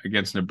Friday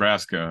against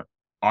Nebraska,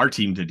 our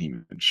team didn't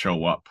even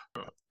show up.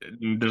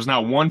 There's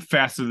not one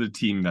facet of the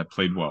team that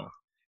played well.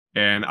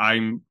 And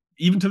I'm,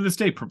 even to this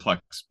day,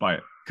 perplexed by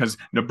it. Because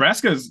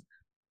Nebraska is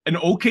an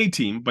okay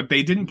team, but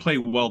they didn't play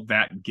well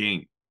that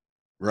game.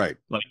 Right.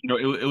 Like,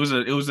 it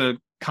was a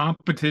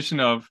competition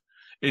of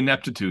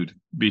ineptitude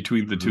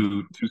between the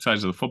two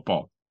sides of the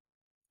football.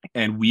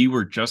 And we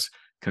were just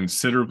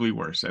considerably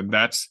worse. And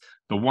that's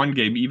the one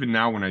game, even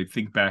now when I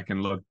think back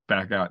and look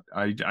back at,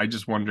 I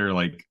just wonder,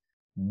 like,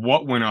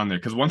 what went on there?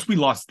 Because once we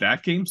lost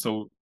that game,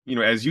 so,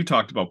 as you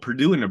talked about,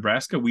 Purdue and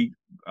Nebraska, we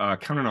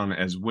counted on it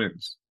as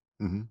wins.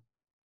 Mm-hmm.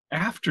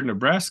 After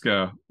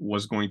Nebraska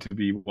was going to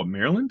be,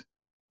 Maryland?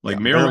 Like,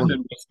 Yeah, Maryland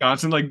and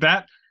Wisconsin, like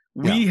that.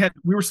 We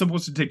were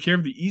supposed to take care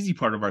of the easy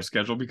part of our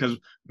schedule because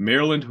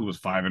Maryland, who was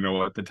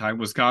 5-0 at the time,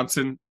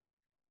 Wisconsin,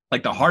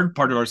 like the hard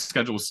part of our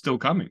schedule was still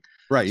coming.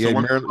 Right. So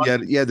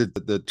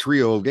the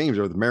trio of games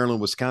are the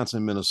Maryland,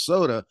 Wisconsin,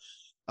 Minnesota,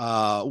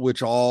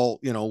 which all,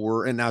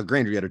 were, and now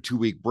granted, you had a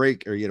 2-week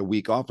break or you had a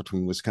week off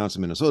between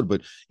Wisconsin, Minnesota,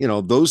 but,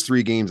 those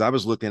 3 games I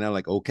was looking at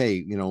like,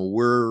 okay,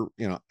 we're,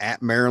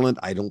 at Maryland.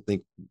 I don't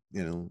think,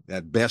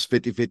 at best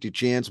 50-50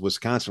 chance.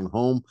 Wisconsin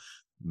home,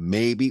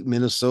 maybe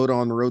Minnesota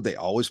on the road. They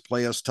always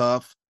play us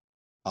tough.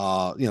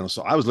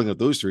 So I was looking at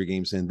those 3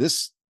 games and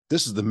this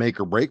is the make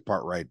or break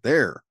part right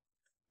there.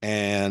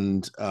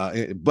 And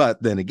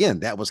but then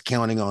again, that was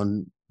counting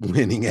on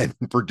winning at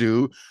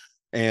Purdue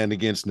and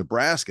against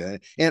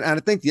Nebraska. And I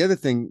think the other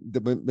thing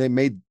that they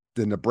made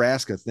the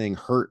Nebraska thing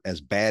hurt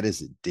as bad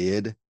as it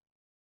did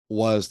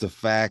was the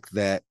fact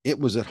that it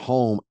was at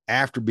home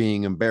after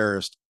being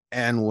embarrassed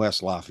in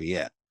West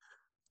Lafayette.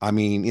 I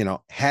mean,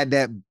 had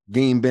that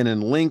game been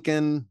in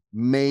Lincoln,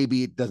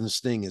 maybe it doesn't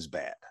sting as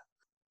bad.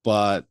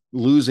 But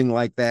losing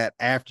like that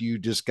after you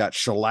just got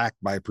shellacked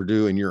by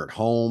Purdue and you're at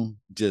home,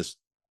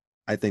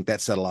 I think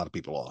that set a lot of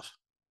people off.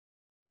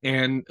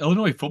 And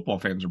Illinois football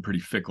fans are pretty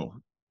fickle.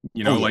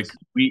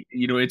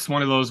 It's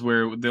one of those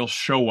where they'll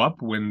show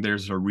up when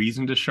there's a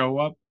reason to show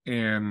up.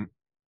 And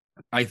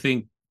I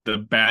think the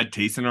bad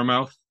taste in our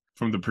mouth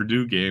from the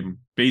Purdue game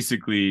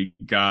basically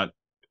got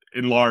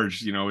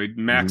enlarged, it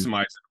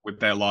maximized with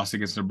that loss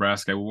against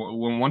Nebraska.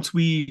 Once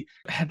we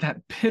had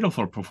that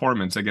pitiful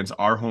performance against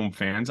our home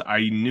fans,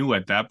 I knew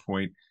at that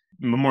point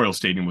Memorial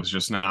Stadium was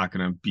just not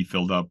going to be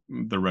filled up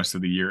the rest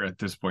of the year at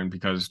this point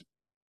because,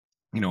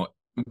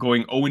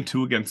 going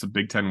 0-2 against the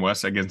Big Ten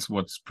West, against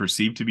what's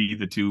perceived to be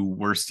the 2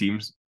 worst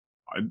teams,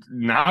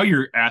 now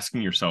you're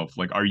asking yourself,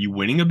 like, are you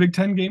winning a Big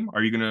Ten game?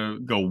 Are you going to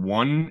go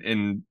 1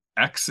 in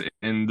X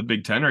in the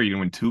Big Ten? Are you going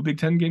to win 2 Big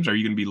Ten games? Are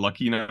you going to be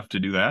lucky enough to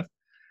do that?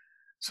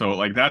 So,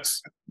 like,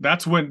 that's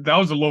when that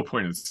was the low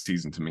point of the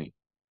season to me.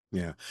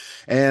 Yeah.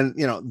 And,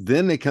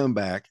 then they come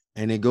back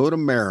and they go to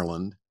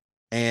Maryland,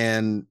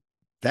 and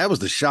that was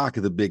the shock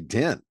of the Big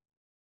Ten.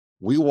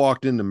 We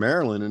walked into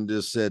Maryland and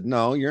just said,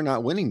 no, you're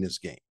not winning this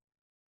game.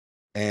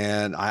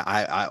 And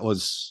I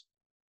was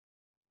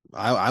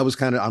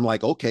kind of, I'm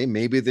like, okay,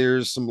 maybe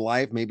there's some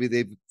life. Maybe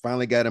they've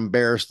finally got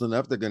embarrassed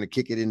enough. They're going to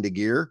kick it into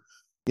gear,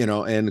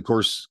 and of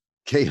course,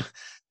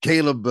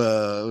 Caleb,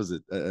 was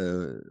it,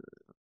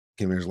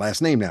 can't remember his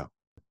last name now.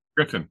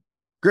 Griffin.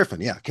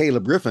 Yeah.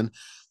 Caleb Griffin.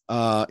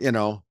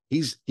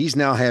 He's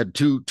now had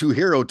two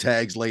hero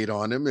tags laid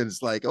on him. And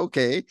it's like,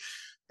 okay.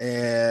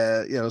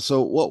 And,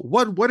 so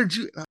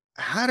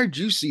how did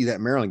you see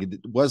that Maryland?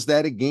 Was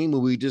that a game where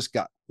we just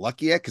got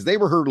lucky at? Cause they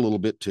were hurt a little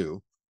bit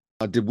too.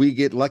 Did we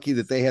get lucky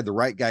that they had the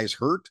right guys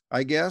hurt,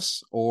 I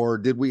guess? Or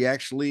did we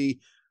actually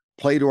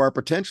play to our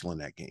potential in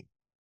that game?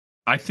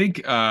 I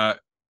think,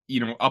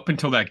 up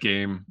until that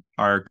game,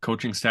 our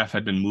coaching staff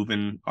had been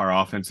moving our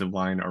offensive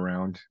line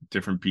around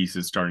different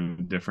pieces,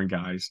 starting different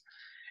guys.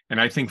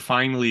 And I think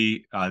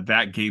finally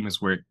that game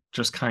is where it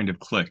just kind of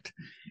clicked.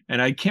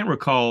 And I can't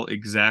recall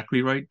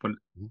exactly right, but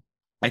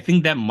I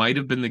think that might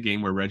have been the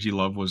game where Reggie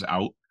Love was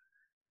out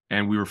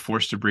and we were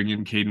forced to bring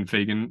in Caden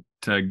Fagan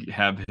to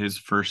have his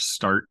first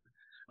start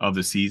of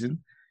the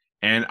season.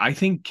 And I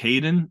think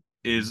Caden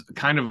is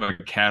kind of a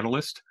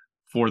catalyst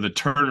for the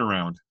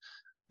turnaround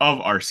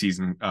of our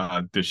season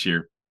this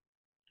year.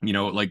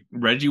 Like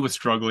Reggie was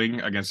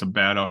struggling against a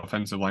bad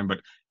offensive line,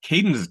 but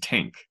Caden is a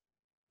tank.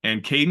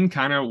 And Caden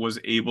kind of was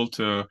able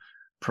to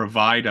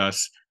provide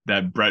us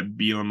that Brett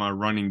Bielema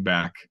running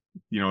back.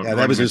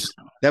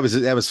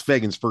 That was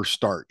Fagan's first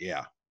start.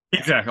 Yeah,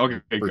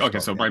 exactly. Okay.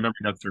 So my memory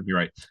does serve me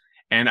right.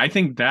 And I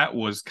think that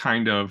was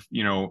kind of,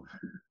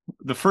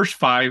 the first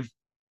 5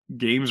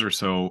 games or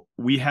so,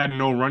 we had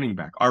no running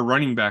back. Our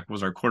running back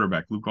was our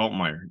quarterback, Luke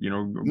Altmaier,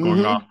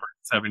 going off for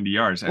 70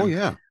 yards.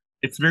 And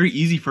it's very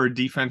easy for a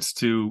defense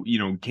to,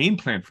 game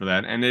plan for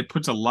that. And it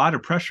puts a lot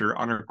of pressure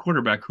on our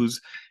quarterback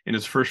who's in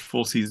his first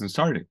full season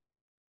starting.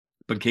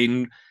 But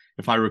Caden,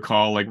 if I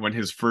recall, like when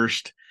his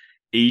first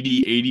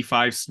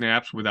 85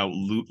 snaps without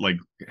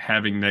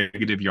having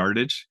negative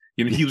yardage,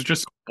 he was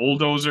just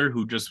bulldozer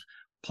who just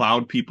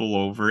plowed people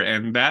over,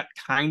 and that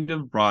kind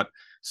of brought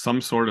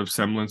some sort of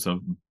semblance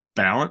of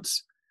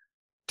balance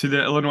to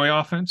the Illinois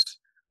offense,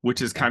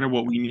 which is kind of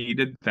what we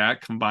needed.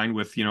 That combined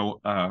with,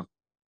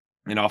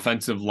 an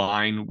offensive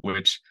line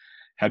which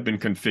had been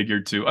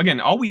configured to, again,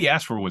 all we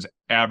asked for was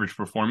average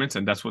performance,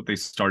 and that's what they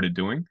started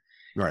doing.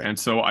 Right. And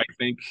so I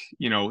think,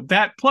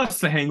 that plus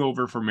the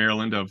hangover for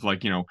Maryland of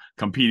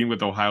competing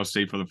with Ohio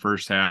State for the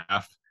first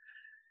half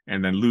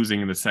and then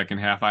losing in the second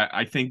half,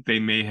 I think they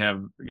may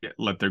have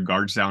let their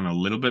guards down a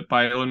little bit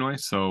by Illinois.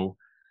 So,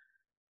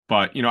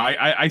 but,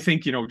 I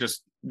think,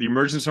 just the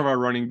emergence of our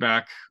running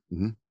back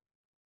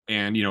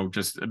and,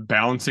 just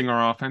balancing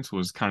our offense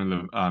was kind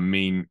of the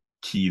main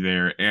key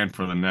there, and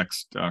for the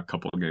next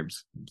couple of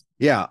games.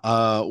 Yeah.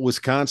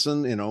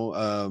 Wisconsin,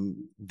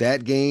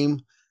 that game,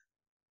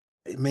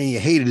 man, you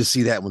hated to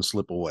see that one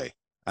slip away.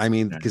 I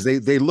mean, because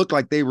they looked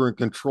like they were in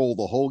control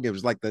the whole game. It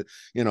was like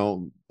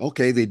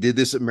okay, they did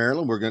this at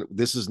Maryland.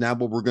 This is now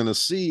what we're gonna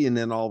see. And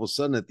then all of a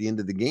sudden at the end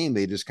of the game,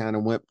 they just kind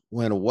of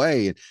went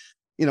away.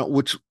 And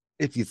which,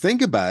 if you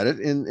think about it,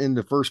 in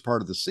the first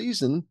part of the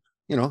season,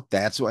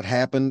 that's what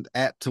happened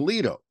at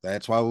Toledo.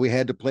 That's why we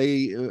had to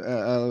play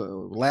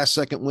last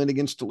second win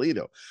against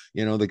Toledo.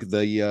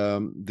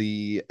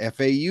 The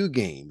FAU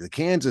game, the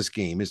Kansas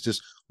game, it's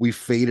just we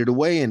faded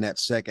away in that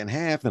second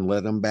half and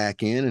let them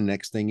back in, and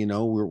next thing you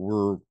know,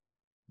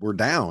 we're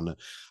down.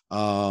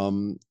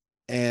 So,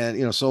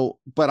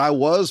 but I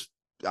was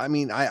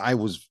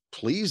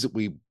pleased that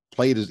we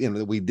played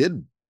that we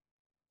did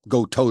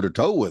go toe to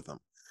toe with them.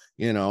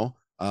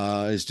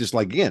 It's just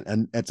like, again,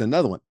 and that's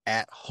another one.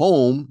 At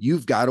home,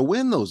 you've got to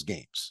win those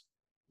games.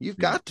 You've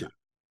got to.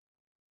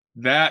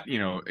 That,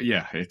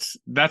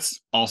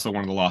 that's also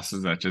one of the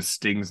losses that just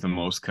stings the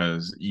most,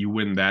 because you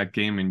win that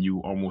game and you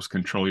almost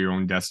control your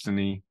own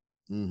destiny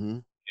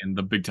in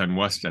the Big Ten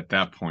West at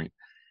that point.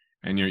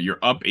 And you're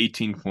up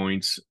 18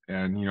 points,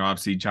 and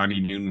obviously Johnny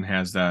Newton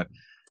has that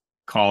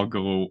call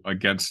go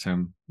against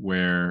him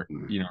where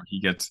he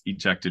gets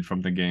ejected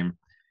from the game.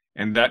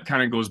 And that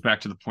kind of goes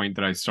back to the point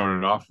that I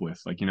started off with.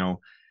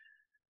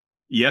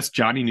 Yes,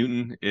 Johnny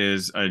Newton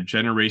is a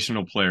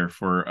generational player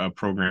for a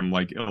program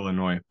like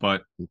Illinois,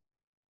 but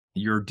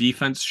your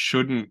defense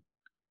shouldn't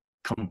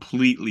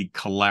completely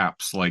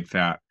collapse like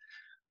that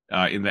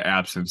in the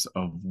absence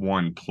of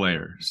one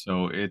player.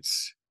 So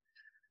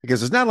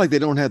because it's not like they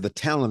don't have the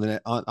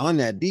talent on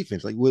that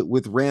defense, like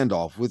with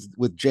Randolph,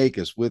 with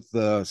Jacobs, with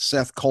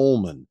Seth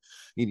Coleman,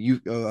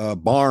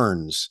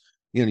 Barnes.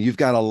 You've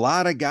got a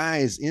lot of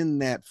guys in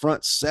that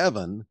front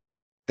seven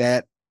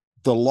that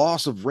the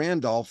loss of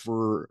Randolph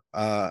for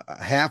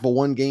half of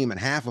one game and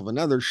half of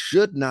another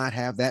should not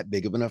have that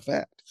big of an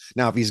effect.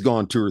 Now, if he's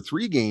gone 2 or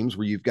 3 games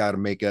where you've got to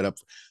make that up,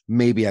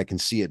 maybe I can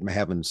see it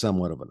having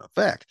somewhat of an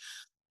effect.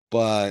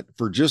 But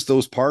for just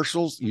those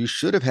partials, you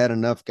should have had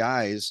enough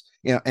guys,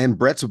 and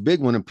Brett's a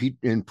big one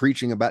in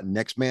preaching about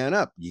next man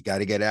up. You got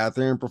to get out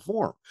there and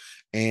perform.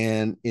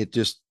 And it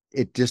just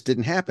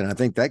didn't happen. I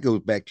think that goes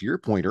back to your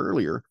point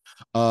earlier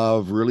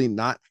of really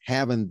not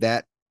having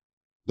the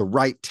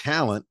right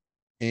talent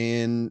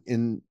in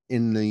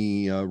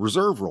the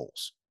reserve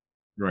roles.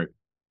 Right.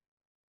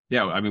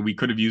 Yeah. I mean, we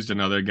could have used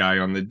another guy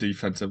on the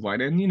defensive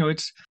line, and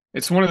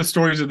it's one of the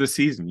stories of the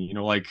season.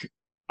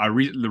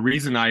 The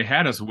reason I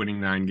had us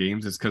winning 9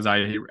 games is because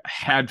I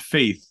had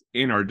faith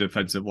in our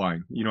defensive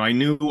line. I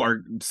knew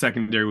our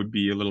secondary would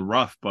be a little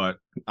rough, but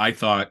I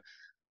thought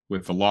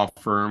with the law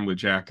firm, with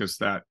Jackus,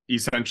 that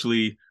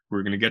essentially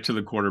we're going to get to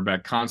the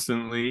quarterback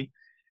constantly,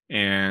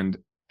 and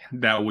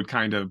that would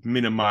kind of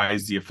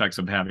minimize the effects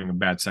of having a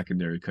bad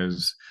secondary,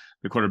 because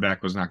the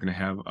quarterback was not going to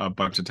have a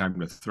bunch of time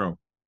to throw.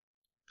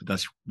 But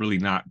that's really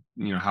not,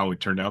 how it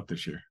turned out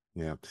this year.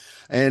 Yeah.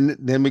 And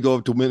then we go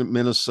up to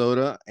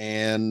Minnesota,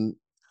 and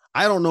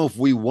I don't know if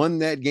we won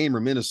that game or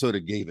Minnesota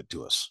gave it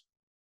to us.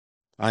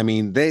 I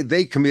mean,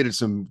 they committed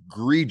some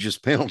egregious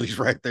penalties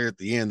right there at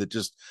the end that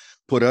just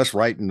put us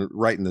right in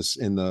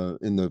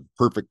the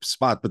perfect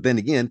spot. But then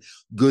again,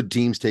 good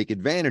teams take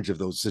advantage of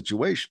those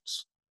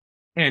situations.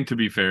 And to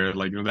be fair,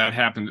 that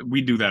happens.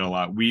 We do that a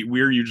lot.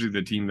 We're usually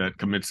the team that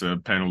commits the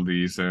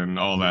penalties and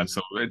all that.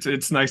 So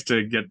it's nice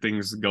to get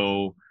things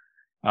go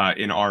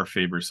in our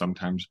favor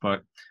sometimes.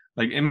 But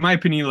in my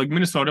opinion,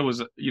 Minnesota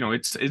was,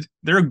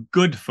 they're a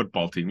good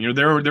football team.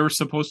 They were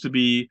supposed to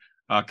be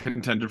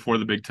contender for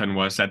the Big Ten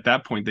West. At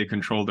that point, they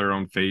controlled their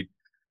own fate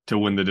to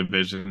win the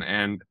division,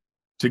 and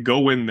to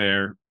go in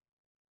there,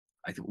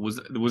 was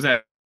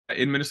that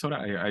in Minnesota?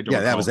 I don't.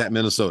 Yeah, that was at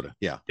Minnesota.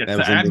 Yeah, that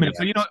was at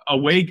Minnesota.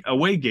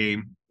 Away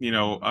game.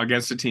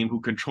 Against a team who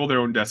control their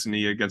own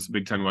destiny against the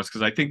Big Ten West,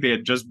 because I think they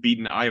had just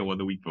beaten Iowa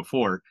the week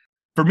before.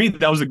 For me,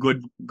 that was a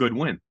good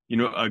win.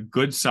 A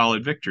good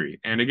solid victory.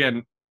 And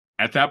again,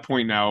 at that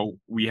point now,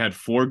 we had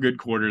 4 good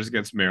quarters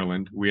against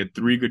Maryland. We had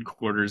 3 good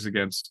quarters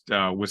against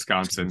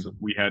Wisconsin.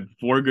 We had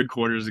 4 good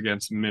quarters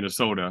against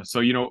Minnesota.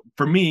 So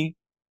for me,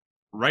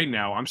 right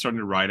now, I'm starting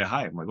to ride a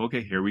high. I'm like,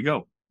 okay, here we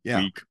go.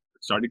 Yeah. We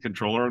started to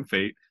control our own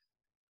fate.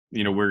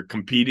 we're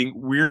competing.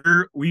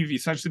 We've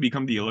essentially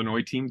become the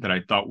Illinois team that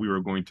I thought we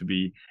were going to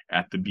be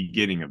at the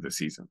beginning of the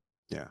season.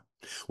 Yeah.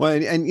 Well,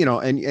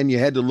 and you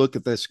had to look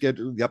at the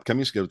schedule, the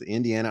upcoming schedule, the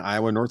Indiana,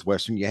 Iowa,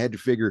 Northwestern. You had to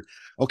figure,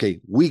 okay,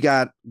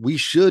 we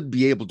should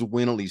be able to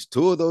win at least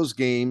 2 of those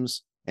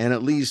games and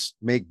at least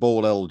make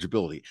bowl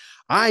eligibility.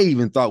 I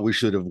even thought we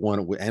should have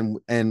won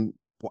it, and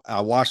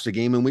I watched the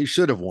game and we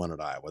should have won at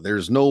Iowa.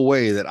 There's no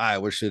way that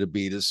Iowa should have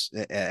beat us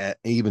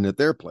even at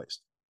their place.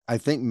 I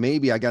think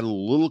maybe I got a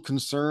little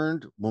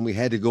concerned when we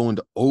had to go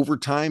into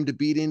overtime to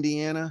beat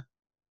Indiana.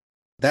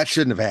 That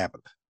shouldn't have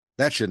happened.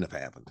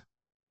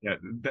 Yeah,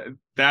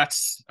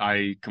 that's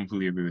I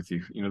completely agree with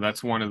you.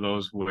 That's one of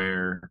those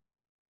where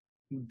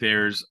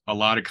there's a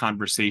lot of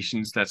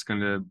conversations that's going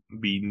to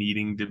be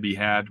needing to be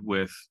had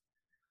with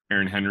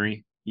Aaron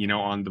Henry,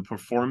 on the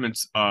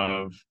performance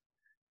of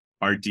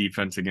our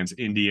defense against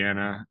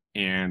Indiana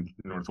and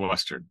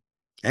Northwestern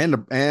and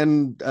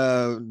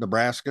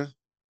Nebraska,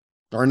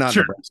 or not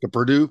sure. Nebraska,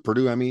 Purdue.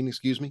 I mean,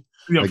 excuse me.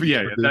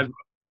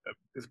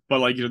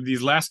 But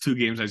these last 2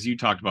 games, as you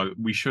talked about,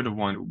 we should have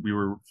won. We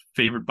were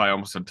favored by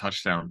almost a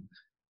touchdown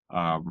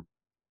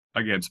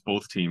against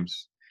both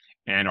teams,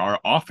 and our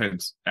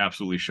offense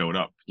absolutely showed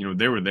up.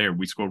 They were there.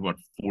 We scored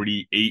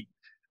 48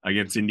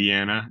 against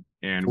Indiana,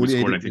 and we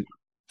scored, I think,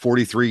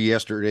 43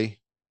 yesterday.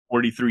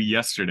 43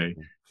 yesterday.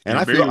 And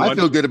I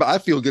feel good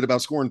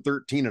about scoring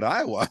 13 at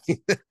Iowa.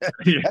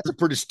 That's a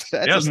pretty.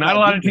 Not a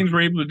lot of teams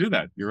were able to do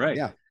that. You're right.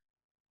 Yeah.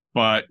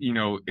 But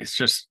it's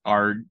just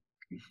I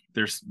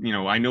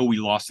know we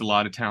lost a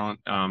lot of talent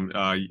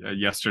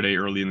yesterday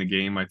early in the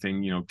game. I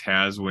think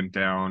Taz went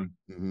down.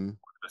 Mm-hmm.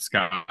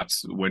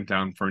 Scots went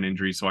down for an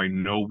injury, so I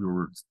know we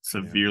were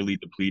severely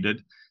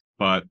depleted.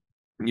 But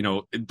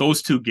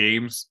those 2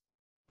 games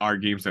are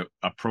games that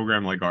a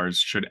program like ours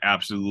should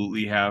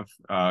absolutely have.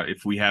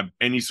 If we have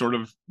any sort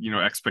of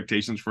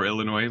expectations for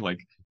Illinois,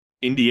 like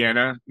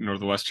Indiana,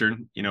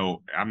 Northwestern,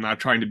 I'm not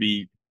trying to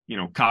be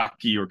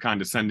cocky or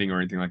condescending or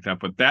anything like that,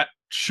 but that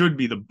should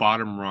be the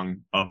bottom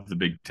rung of the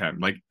Big Ten.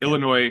 Like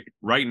Illinois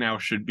right now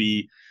should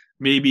be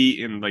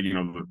maybe in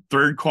the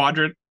 3rd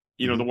quadrant,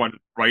 the one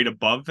right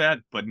above that,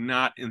 but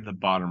not in the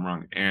bottom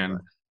rung. And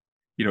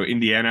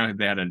Indiana,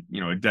 they had a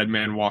dead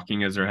man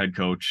walking as their head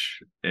coach.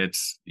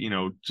 It's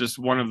just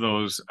one of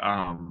those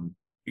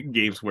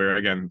games where,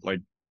 again,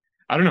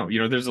 I don't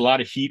know, there's a lot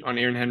of heat on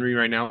Aaron Henry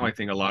right now. I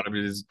think a lot of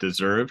it is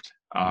deserved.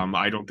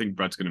 I don't think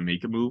Brett's going to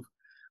make a move,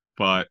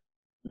 but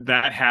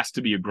that has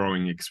to be a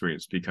growing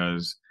experience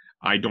because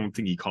I don't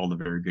think he called a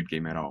very good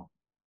game at all.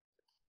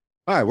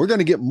 All right, we're going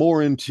to get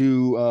more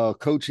into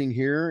coaching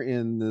here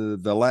in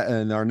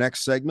in our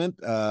next segment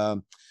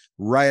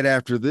right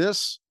after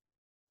this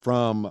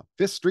from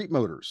 5th Street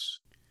Motors.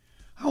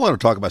 I want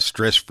to talk about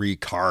stress-free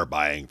car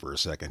buying for a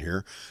second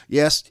here.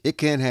 Yes, it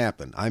can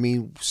happen. I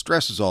mean,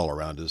 stress is all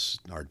around us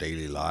in our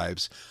daily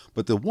lives,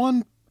 but the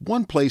one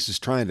place is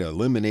trying to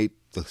eliminate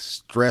the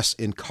stress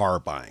in car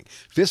buying.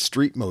 5th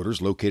Street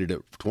Motors, located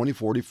at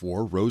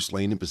 2044 Rose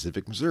Lane in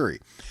Pacific,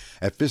 Missouri.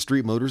 At 5th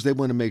Street Motors, they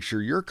want to make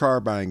sure your car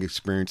buying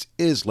experience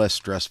is less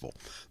stressful.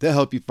 They'll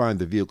help you find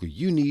the vehicle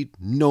you need,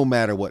 no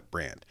matter what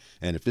brand.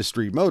 And at 5th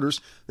Street Motors,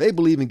 they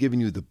believe in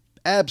giving you the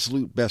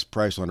absolute best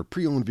price on a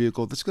pre-owned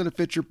vehicle that's going to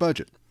fit your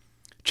budget.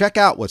 Check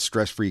out what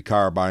stress-free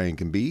car buying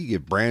can be.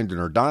 Give Brandon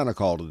or Don a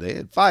call today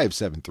at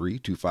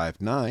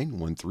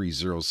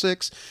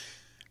 573-259-1306.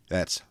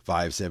 That's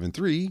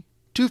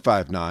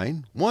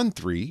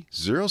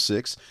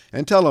 573-259-1306.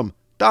 And tell them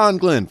Don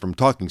Glenn from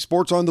Talking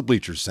Sports on the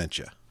Bleachers sent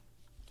you.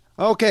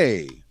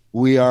 Okay,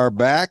 we are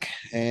back,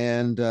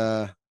 and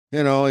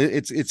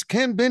it's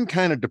been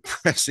kind of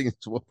depressing.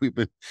 It's what we've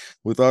been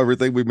with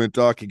everything we've been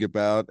talking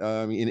about.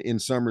 In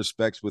some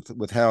respects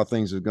with how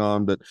things have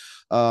gone. But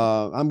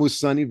I'm with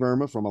Sunny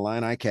Verma from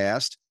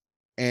Illinicast,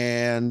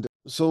 and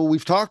so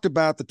we've talked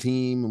about the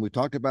team and we've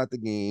talked about the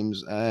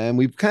games, and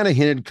we've kind of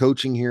hinted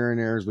coaching here and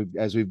there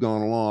as we've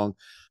gone along.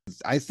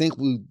 I think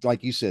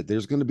like you said,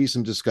 there's going to be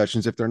some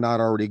discussions, if they're not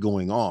already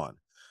going on,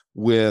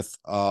 with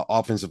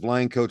offensive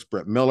line coach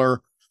Brett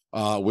Miller,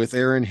 with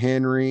Aaron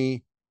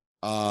Henry,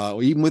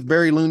 even with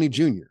Barry Looney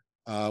Jr.,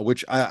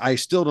 which I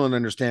still don't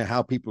understand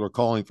how people are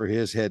calling for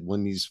his head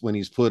when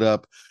he's put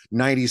up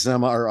 90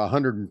 some or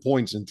 100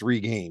 points in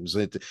 3 games.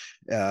 You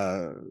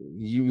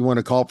want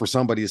to call for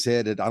somebody's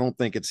head? I don't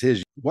think it's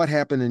his. What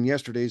happened in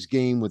yesterday's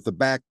game with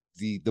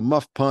the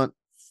muff punt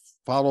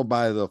followed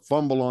by the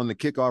fumble on the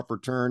kickoff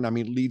return,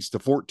 leads to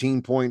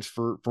 14 points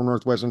for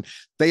Northwestern.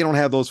 They don't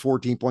have those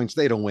 14 points.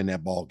 They don't win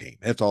that ball game.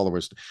 That's all there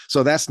is.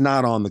 So that's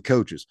not on the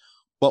coaches.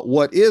 But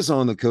what is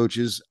on the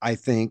coaches, I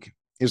think,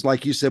 is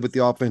like you said with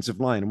the offensive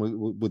line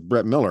with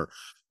Brett Miller,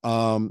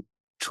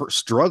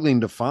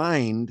 struggling to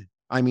find.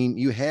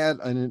 You had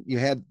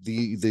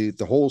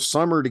the whole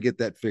summer to get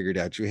that figured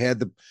out. You had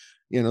the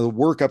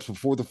workups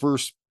before the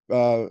first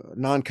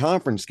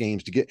non-conference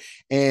games to get,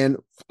 and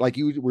like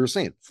we were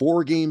saying,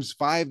 5 games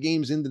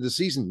into the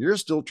season, you're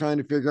still trying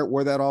to figure out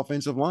where that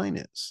offensive line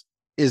is.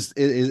 Is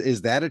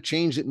that a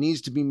change that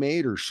needs to be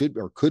made or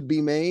could be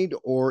made,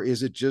 or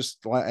is it just,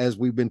 as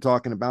we've been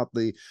talking about,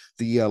 the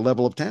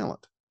level of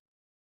talent?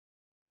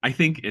 I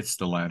think it's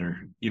the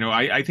latter.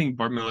 I think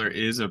Bart Miller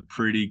is a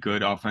pretty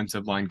good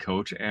offensive line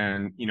coach,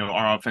 and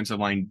our offensive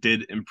line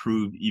did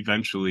improve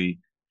eventually.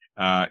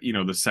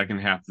 The second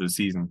half of the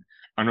season.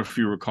 I don't know if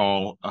you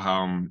recall.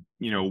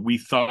 We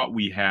thought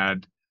we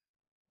had,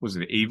 was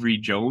it Avery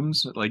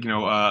Jones,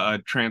 a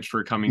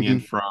transfer coming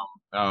in from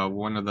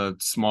one of the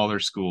smaller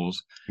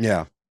schools.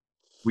 Yeah,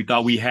 we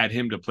thought we had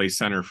him to play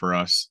center for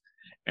us.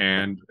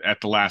 And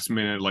at the last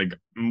minute,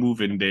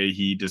 move-in day,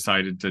 he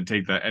decided to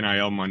take the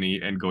NIL money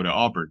and go to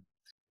Auburn.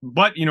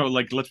 But,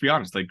 let's be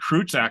honest,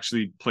 Kreutz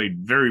actually played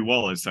very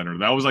well as center.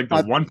 That was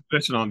the one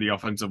position on the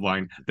offensive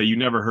line that you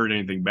never heard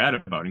anything bad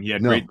about. And he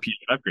had great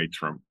PFF grades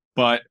from.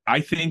 But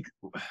I think,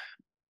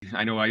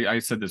 I know I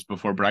said this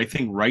before, but I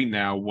think right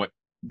now what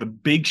the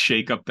big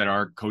shakeup that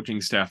our coaching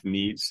staff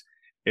needs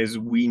is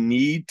we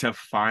need to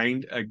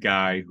find a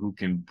guy who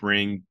can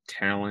bring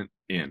talent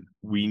in.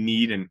 We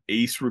need an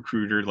ace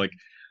recruiter.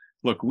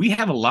 Look, we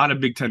have a lot of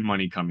Big Ten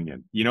money coming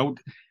in.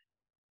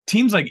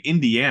 Teams like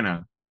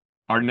Indiana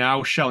are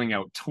now shelling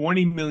out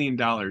 $20 million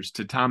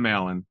to Tom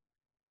Allen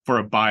for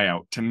a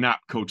buyout to not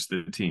coach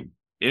the team.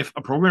 If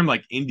a program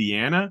like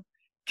Indiana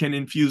can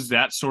infuse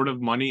that sort of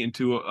money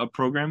into a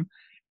program,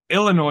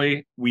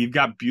 Illinois, we've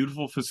got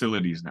beautiful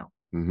facilities now.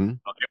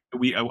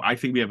 I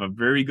think we have a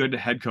very good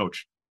head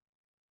coach.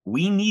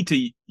 We need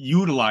to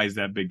utilize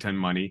that Big Ten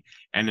money,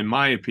 and in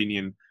my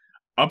opinion,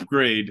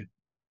 upgrade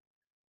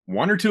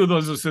one or two of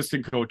those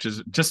assistant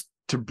coaches just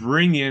to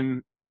bring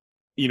in,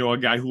 a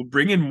guy who will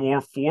bring in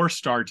more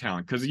 4-star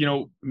talent. Because,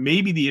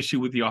 maybe the issue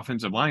with the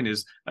offensive line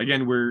is,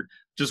 again, we're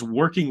just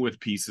working with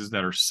pieces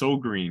that are so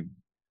green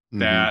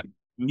that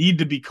need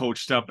to be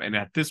coached up. And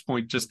at this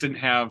point, just didn't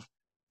have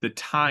the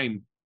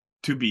time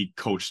to be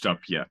coached up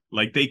yet.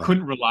 They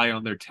couldn't rely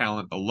on their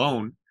talent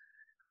alone.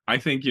 I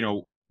think,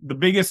 the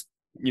biggest,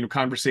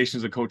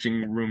 conversations the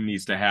coaching room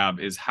needs to have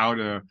is how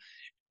to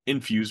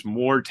infuse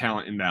more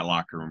talent in that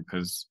locker room.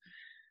 Because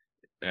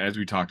as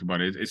we talked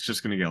about it's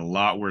just going to get a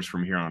lot worse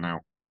from here on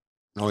out.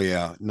 Oh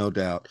yeah, no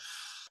doubt.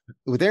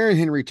 With Aaron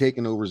Henry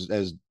taking over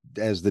as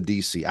the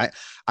DC,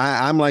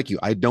 I'm like you.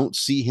 I don't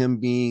see him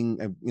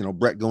being,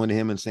 Brett going to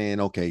him and saying,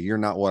 okay, you're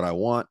not what I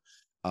want.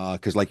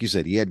 Because like you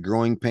said, he had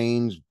growing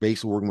pains,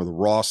 basically working with a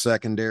raw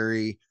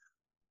secondary,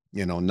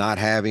 not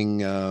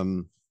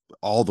having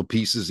all the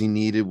pieces he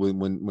needed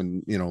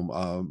when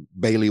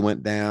Bailey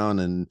went down,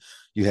 and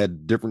you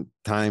had different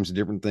times,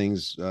 different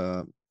things.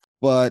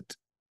 But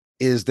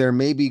is there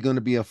maybe going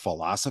to be a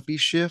philosophy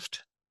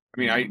shift? I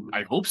mean,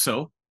 I hope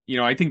so.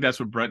 I think that's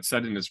what Brett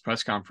said in his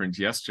press conference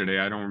yesterday.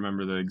 I don't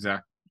remember the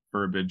exact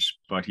verbiage,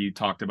 but he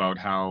talked about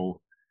how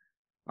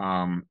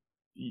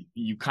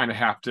you kind of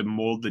have to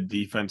mold the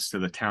defense to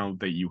the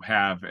talent that you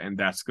have, and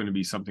that's going to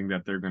be something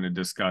that they're going to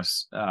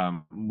discuss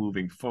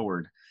moving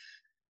forward.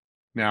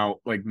 Now,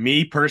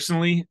 me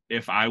personally,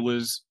 if I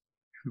was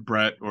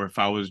Brett or if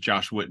I was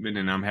Josh Whitman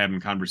and I'm having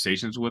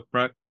conversations with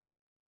Brett,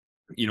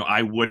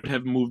 I would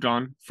have moved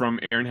on from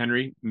Aaron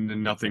Henry.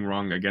 Nothing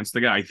wrong against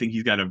the guy. I think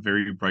he's got a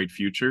very bright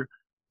future.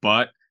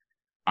 But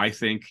I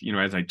think,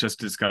 as I just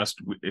discussed,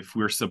 if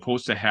we're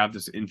supposed to have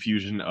this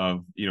infusion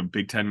of,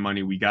 Big Ten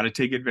money, we got to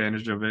take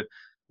advantage of it.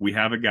 We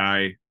have a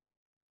guy,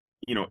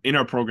 in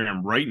our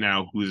program right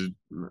now who's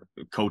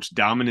coached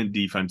dominant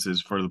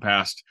defenses for the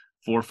past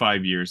 4 or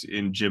 5 years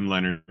in Jim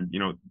Leonard.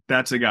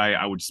 That's a guy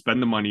I would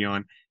spend the money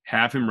on,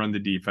 have him run the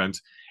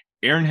defense.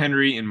 Aaron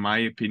Henry, in my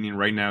opinion,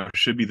 right now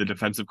should be the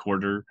defensive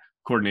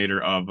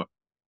coordinator of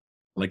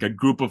a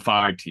group of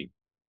 5 team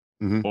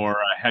or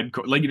a head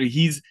coach.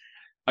 He's,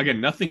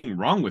 again, nothing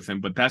wrong with him,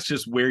 but that's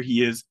just where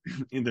he is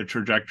in the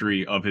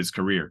trajectory of his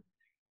career.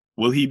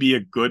 Will he be a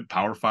good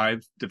Power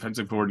 5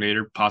 defensive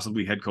coordinator,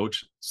 possibly head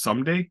coach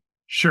someday?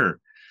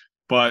 Sure.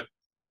 But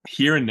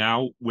here and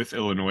now with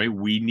Illinois,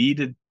 we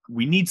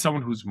need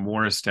someone who's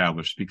more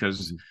established,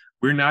 because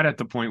we're not at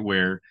the point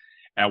where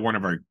at one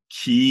of our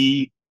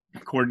key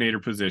coordinator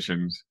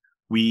positions,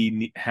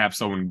 we have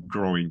someone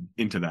growing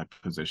into that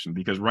position,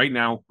 because right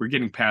now we're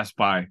getting passed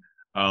by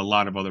a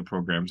lot of other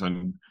programs.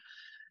 And,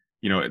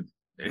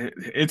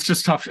 it's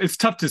just tough. It's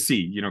tough to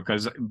see,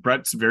 because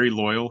Brett's very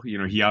loyal.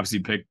 He obviously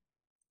picked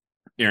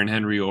Aaron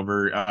Henry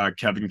over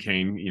Kevin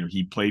Kane.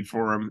 He played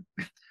for him,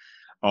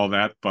 all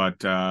that.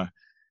 But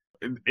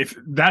if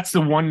that's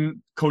the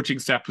one coaching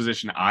staff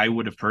position I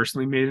would have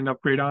personally made an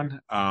upgrade on.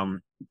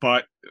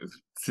 But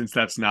since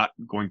that's not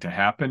going to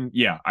happen,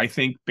 I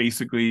think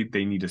basically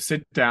they need to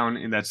sit down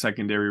in that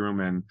secondary room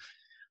and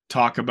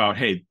talk about,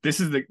 hey, this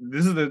is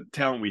the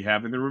talent we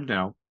have in the room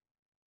now.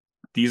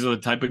 These are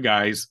the type of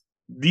guys.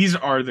 These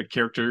are the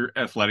character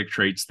athletic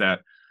traits that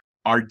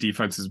our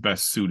defense is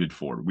best suited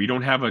for. We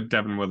don't have a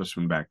Devin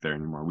Witherspoon back there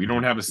anymore. We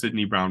don't have a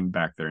Sidney Brown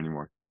back there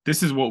anymore.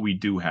 This is what we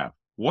do have.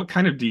 What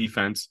kind of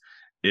defense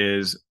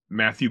is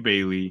Matthew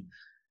Bailey,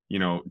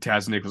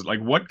 Taz Nichols?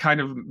 What kind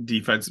of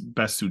defense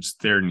best suits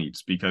their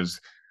needs?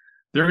 Because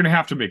they're going to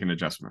have to make an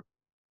adjustment.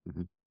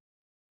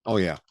 Oh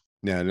yeah,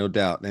 no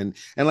doubt. And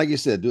like you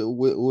said,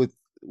 with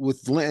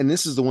and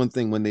this is the one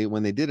thing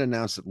when they did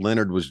announce that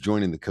Leonard was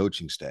joining the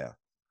coaching staff,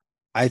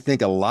 I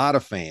think a lot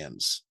of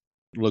fans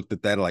looked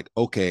at that like,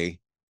 okay,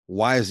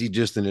 why is he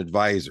just an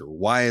advisor?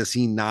 Why is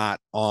he not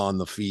on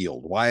the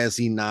field? Why is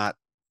he not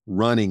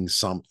running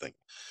something?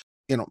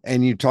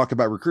 And you talk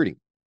about recruiting.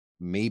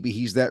 Maybe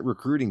he's that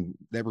recruiting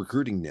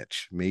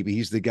niche. Maybe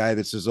he's the guy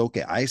that says,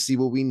 okay, I see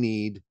what we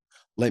need.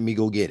 Let me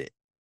go get it.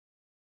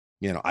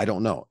 I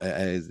don't know.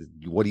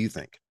 What do you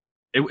think?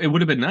 It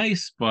would have been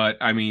nice, but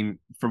I mean,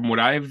 from what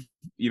I've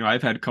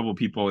had a couple of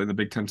people in the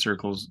Big Ten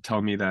circles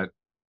tell me that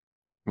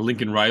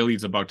Lincoln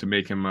Riley's about to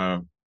make him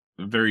a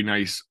very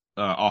nice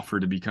offer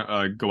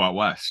to go out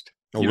west.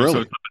 Oh, really?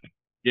 So,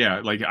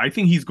 yeah, like I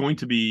think he's going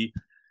to be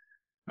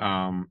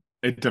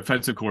a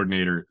defensive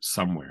coordinator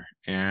somewhere,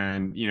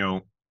 and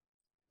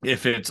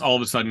if it's all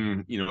of a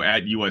sudden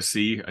at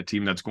USC, a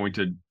team that's going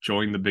to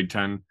join the Big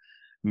Ten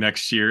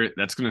next year,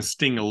 that's going to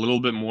sting a little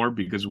bit more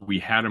because we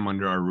had him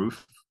under our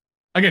roof.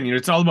 Again,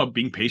 it's all about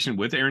being patient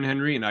with Aaron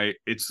Henry, and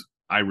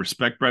I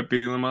respect Brett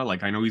Bielema.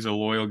 Like, I know he's a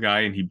loyal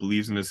guy and he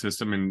believes in the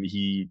system and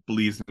he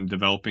believes in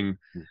developing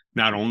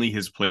not only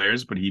his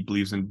players, but he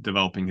believes in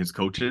developing his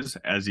coaches,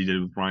 as he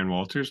did with Ryan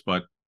Walters.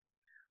 But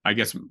I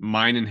guess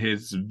mine and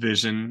his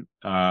vision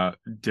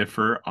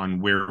differ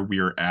on where we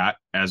are at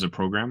as a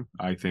program.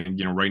 I think,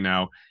 right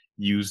now,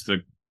 use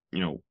the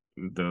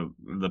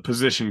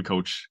position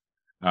coach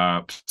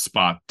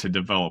spot to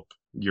develop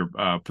your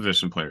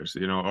position players,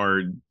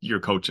 or your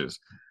coaches.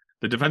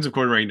 The defensive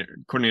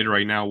coordinator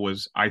right now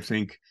was, I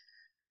think,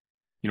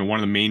 one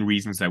of the main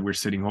reasons that we're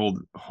sitting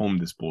home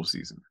this bowl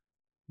season.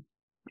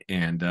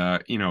 And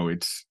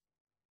it's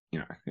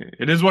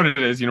it is what it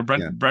is.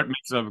 Brett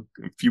makes a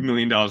few $1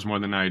 million more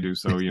than I do,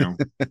 so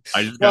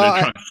I just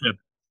gotta trust him.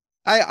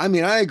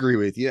 I agree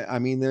with you. I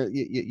mean,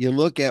 you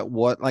look at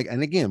what,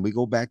 and again, we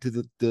go back to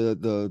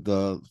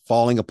the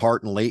falling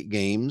apart in late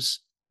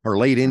games, or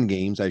late in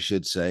games, I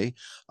should say.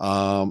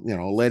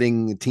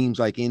 Letting teams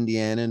like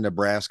Indiana and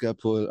Nebraska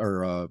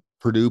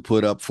Purdue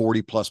put up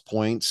 40 plus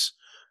points.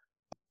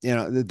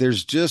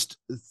 There's just,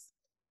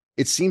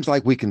 it seems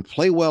like we can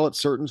play well at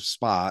certain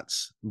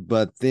spots,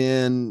 but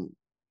then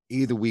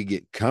either we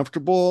get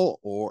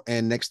comfortable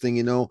and next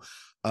thing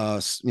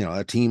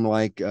a team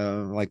like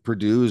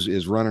Purdue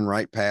is running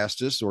right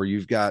past us, or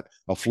you've got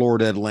a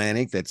Florida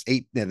Atlantic that's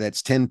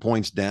 10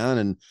 points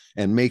down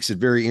and makes it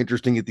very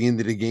interesting at the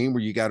end of the game,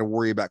 where you got to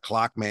worry about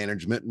clock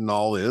management and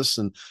all this.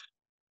 And,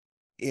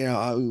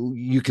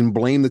 you can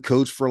blame the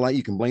coach for a lot.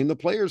 You can blame the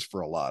players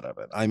for a lot of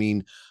it. I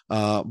mean,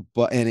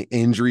 and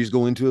injuries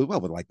go into it.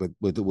 Well,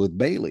 with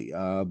Bailey,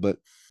 but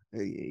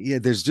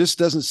there's just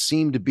doesn't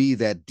seem to be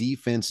that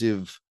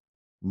defensive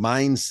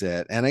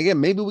mindset. And again,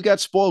 maybe we got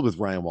spoiled with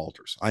Ryan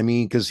Walters. I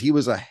mean, because he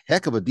was a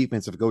heck of a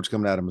defensive coach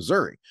coming out of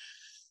Missouri.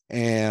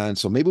 And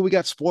so maybe we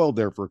got spoiled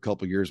there for a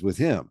couple of years with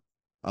him.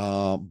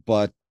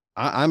 But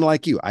I'm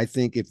like you. I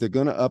think if they're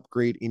going to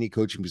upgrade any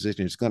coaching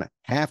position, it's going to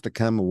have to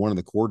come in one of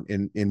the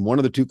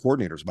two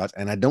coordinators spots.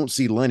 And I don't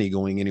see Lenny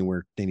going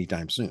anywhere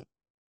anytime soon.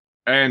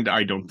 And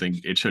I don't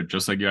think it should.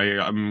 Just like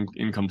I'm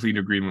in complete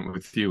agreement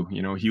with you.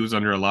 He was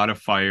under a lot of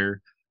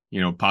fire,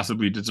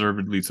 possibly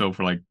deservedly so,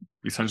 for like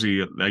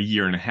essentially a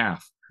year and a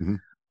half.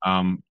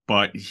 Mm-hmm.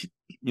 But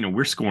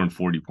we're scoring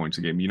 40 points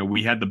a game.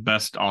 We had the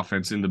best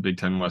offense in the Big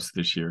Ten West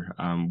this year,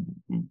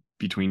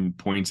 between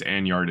points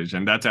and yardage,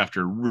 and that's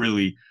after a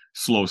really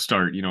slow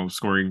start.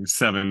 Scoring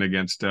 7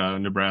 against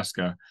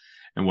Nebraska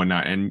and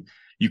whatnot. And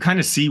you kind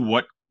of see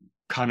what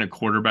kind of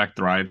quarterback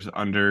thrives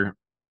under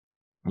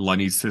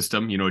Lenny's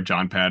system.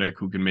 John Paddock,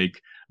 who can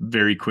make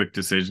very quick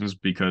decisions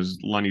because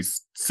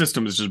Lenny's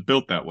system is just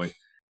built that way.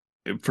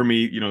 For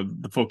me,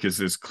 the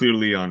focus is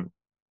clearly on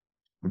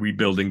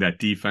rebuilding that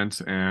defense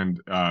and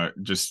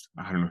just,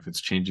 I don't know if it's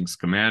changing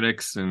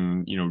schematics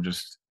and,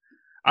 just,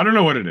 I don't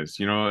know what it is.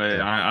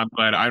 I'm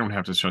glad I don't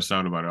have to stress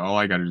out about it. All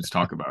I got to do is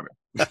talk about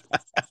it.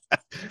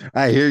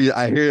 I hear you.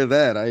 I hear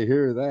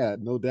that.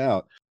 No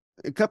doubt.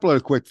 A couple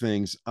of quick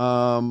things.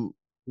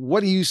 What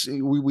do you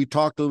see? We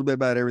talked a little bit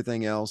about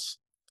everything else,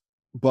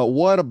 but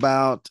what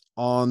about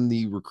on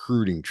the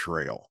recruiting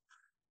trail?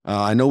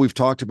 I know we've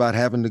talked about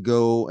having to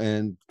go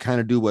and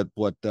kind of do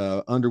what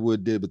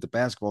Underwood did with the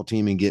basketball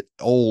team and get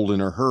old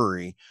in a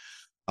hurry.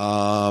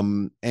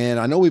 And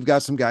I know we've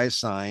got some guys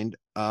signed.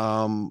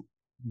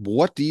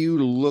 What do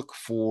you look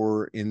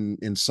for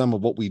in some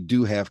of what we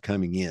do have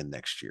coming in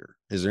next year?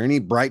 Is there any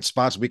bright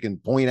spots we can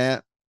point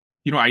at?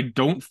 I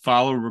don't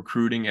follow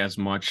recruiting as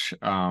much,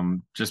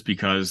 just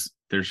because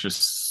there's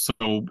just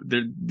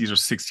these are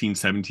 16,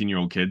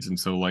 17-year-old kids. And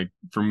so, like,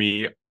 for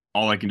me,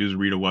 all I can do is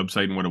read a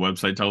website and what a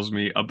website tells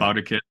me about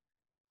a kid.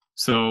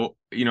 So,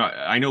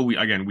 I know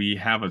we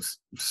have a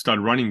stud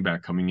running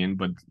back coming in,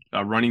 but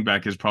a running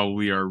back is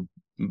probably our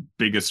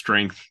biggest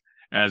strength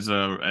as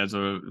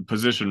a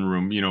position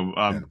room,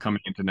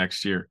 coming into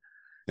next year.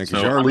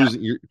 Because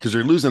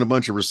you're losing a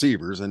bunch of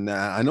receivers, and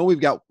I know we've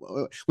got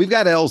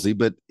Elzy,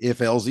 but if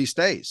Elzy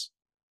stays,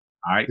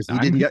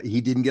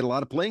 he didn't get a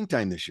lot of playing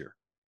time this year.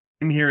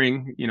 I'm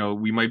hearing,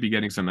 we might be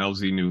getting some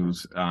LZ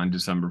news on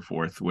December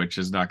 4th, which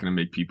is not going to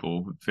make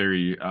people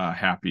very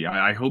happy.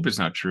 I hope it's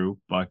not true,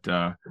 but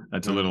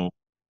that's a little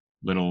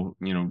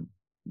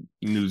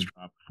news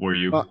drop for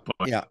you. Well,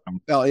 but, yeah.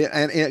 Well,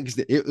 and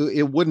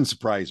it wouldn't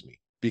surprise me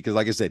because,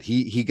 like I said,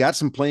 he got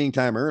some playing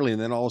time early,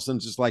 and then all of a sudden,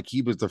 just like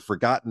he was the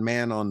forgotten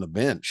man on the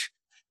bench.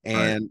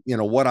 And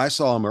what I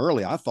saw him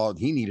early, I thought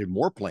he needed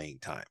more playing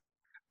time.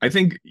 I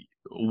think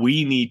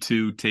we need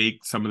to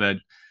take some of that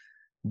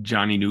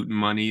Johnny Newton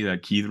money,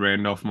 that Keith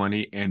Randolph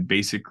money, and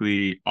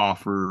basically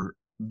offer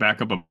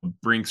back up a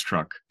Brinks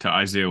truck to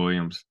Isaiah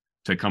Williams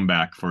to come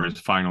back for his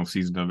final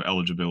season of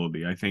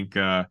eligibility. I think,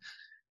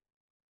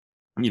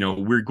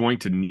 we're going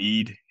to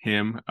need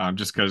him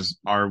just because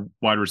our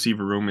wide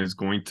receiver room is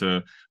going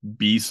to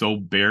be so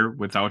bare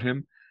without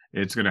him.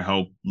 It's going to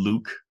help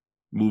Luke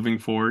moving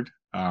forward.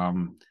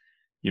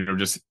 He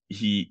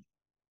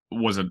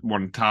was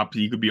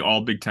he could be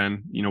all Big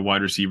Ten,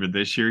 wide receiver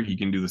this year. He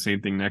can do the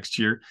same thing next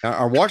year.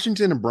 Are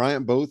Washington and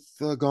Bryant both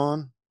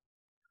gone?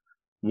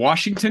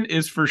 Washington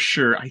is for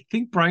sure. I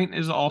think Bryant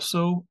is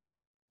also.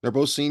 They're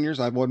both seniors.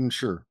 I wasn't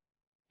sure.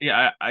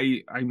 Yeah,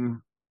 I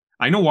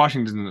know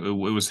Washington. It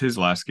was his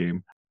last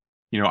game.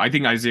 I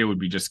think Isaiah would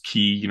be just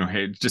key.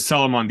 Just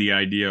sell him on the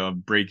idea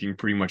of breaking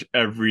pretty much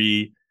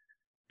every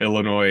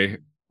Illinois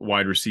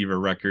wide receiver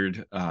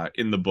record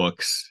in the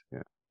books.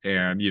 Yeah.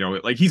 And,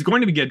 he's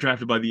going to get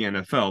drafted by the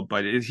NFL,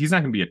 but he's not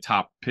going to be a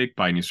top pick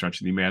by any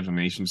stretch of the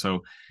imagination.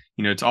 So,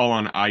 it's all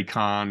on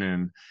Icon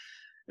and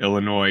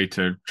Illinois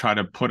to try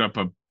to put up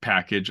a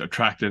package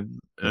attractive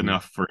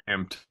enough for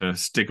him to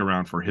stick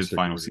around for his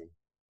final season.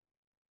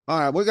 All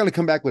right, we're going to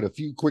come back with a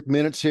few quick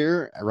minutes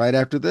here right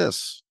after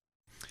this.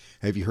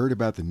 Have you heard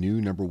about the new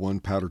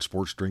 #1 powdered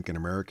sports drink in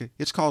America?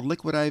 It's called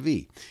Liquid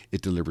IV.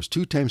 It delivers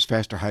 2 times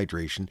faster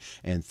hydration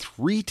and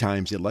 3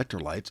 times the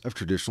electrolytes of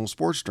traditional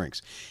sports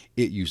drinks.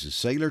 It uses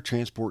cellular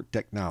transport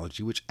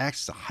technology, which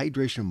acts as a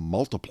hydration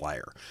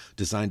multiplier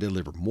designed to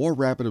deliver more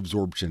rapid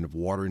absorption of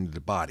water into the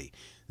body.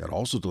 That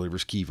also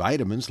delivers key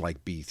vitamins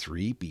like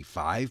B3,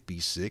 B5,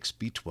 B6,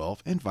 B12,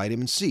 and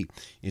vitamin C.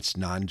 It's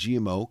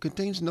non-GMO,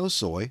 contains no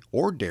soy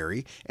or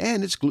dairy,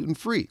 and it's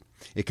gluten-free.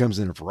 It comes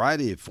in a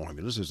variety of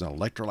formulas. There's an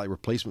electrolyte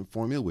replacement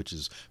formula, which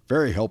is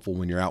very helpful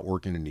when you're out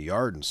working in the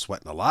yard and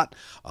sweating a lot.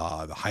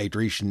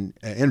 The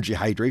energy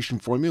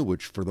hydration formula,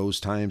 which for those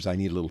times I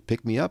need a little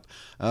pick-me-up.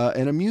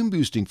 An immune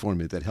boosting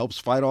formula that helps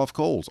fight off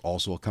colds.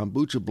 Also a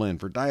kombucha blend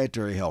for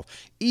dietary health.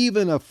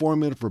 Even a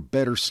formula for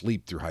better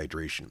sleep through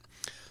hydration.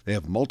 They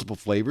have multiple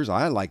flavors.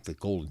 I like the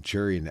golden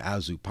cherry and the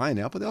azu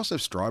pineapple, but they also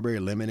have strawberry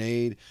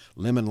lemonade,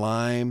 lemon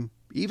lime,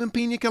 even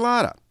pina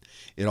colada.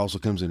 It also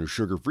comes in a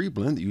sugar-free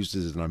blend that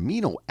uses an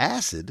amino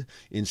acid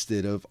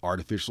instead of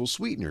artificial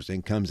sweeteners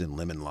and comes in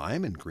lemon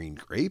lime and green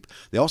grape.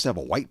 They also have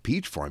a white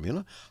peach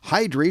formula,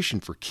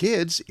 hydration for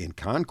kids in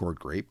Concord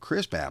grape,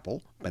 crisp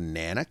apple,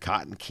 banana,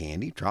 cotton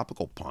candy,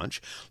 tropical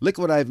punch.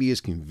 Liquid IV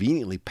is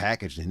conveniently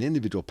packaged in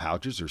individual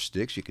pouches or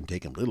sticks. You can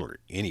take them literally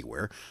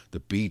anywhere, the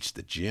beach,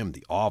 the gym,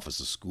 the office,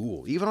 the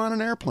school, even on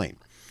an airplane.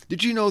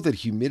 Did you know that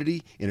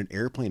humidity in an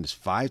airplane is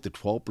 5 to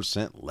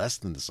 12% less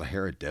than the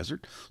Sahara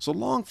Desert? So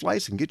long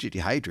flights can get you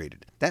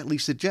dehydrated. That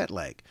leads to jet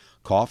lag.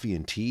 Coffee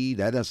and tea,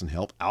 that doesn't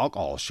help.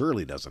 Alcohol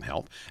surely doesn't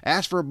help.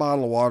 Ask for a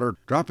bottle of water,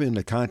 drop in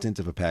the contents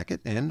of a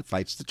packet, and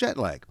fights the jet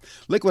lag.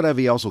 Liquid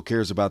IV also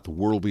cares about the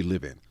world we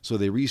live in, so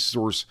they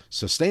resource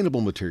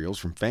sustainable materials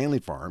from family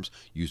farms,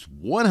 use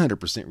 100%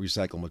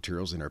 recycled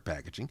materials in their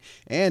packaging,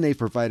 and they've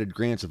provided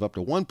grants of up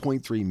to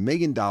 $1.3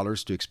 million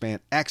to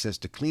expand access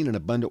to clean and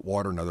abundant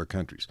water in other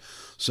countries.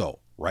 So,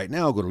 right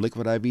now, go to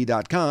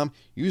liquidiv.com,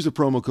 use the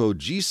promo code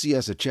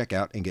GCS at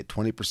checkout, and get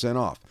 20%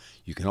 off.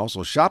 You can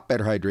also shop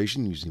Better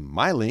Hydration using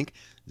my link,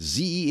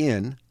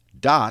 zen.ai/Talking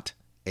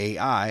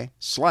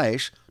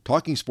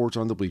Sports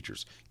on the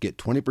Bleachers. Get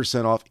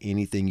 20% off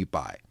anything you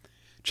buy.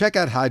 Check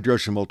out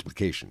hydration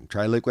multiplication.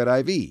 Try Liquid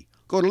IV.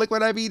 Go to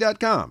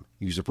liquidiv.com.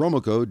 Use the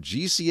promo code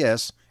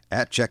GCS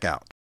at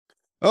checkout.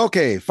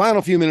 Okay,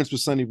 final few minutes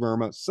with Sunny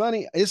Verma.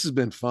 Sunny, this has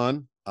been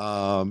fun.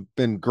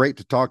 Been great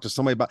to talk to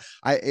somebody about.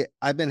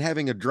 I've been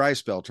having a dry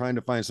spell trying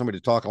to find somebody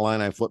to talk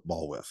Illini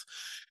football with,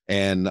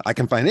 and I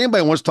can find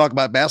anybody who wants to talk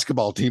about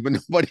basketball team, but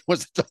nobody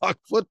wants to talk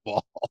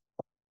football.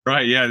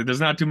 Right? Yeah, there's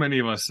not too many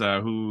of us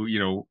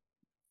who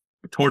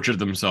tortured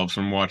themselves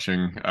from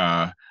watching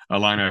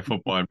Illini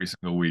football every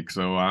single week.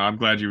 So I'm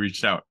glad you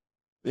reached out.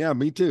 Yeah,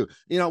 me too.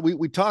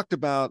 We talked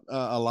about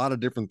a lot of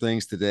different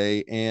things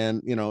today,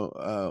 and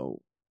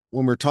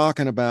when we're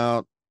talking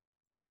about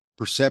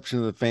perception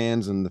of the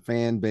fans and the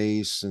fan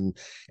base and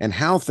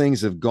how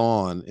things have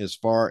gone as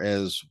far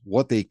as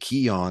what they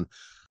key on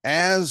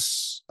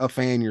as a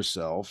fan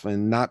yourself,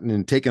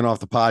 and taking off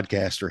the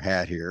podcaster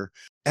hat here,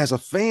 as a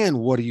fan,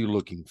 what are you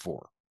looking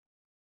for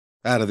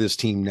out of this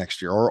team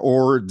next year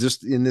or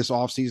just in this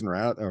offseason or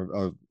out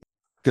of,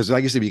 because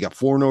like I said, you got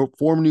four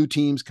new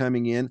teams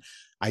coming in.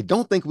 I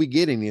don't think we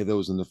get any of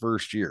those in the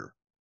first year.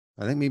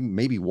 I think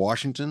maybe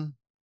Washington.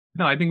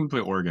 No, I think we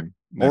play Oregon.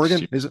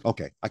 Oregon, is it?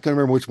 Okay. I couldn't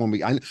remember which one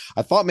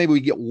I thought maybe we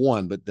get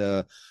one, but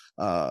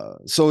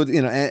so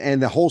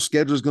and the whole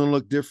schedule is going to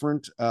look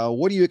different.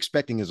 What are you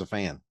expecting as a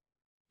fan?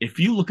 If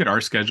you look at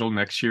our schedule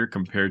next year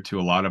compared to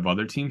a lot of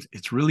other teams,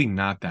 it's really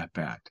not that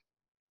bad.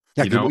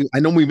 Yeah, I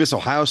know we miss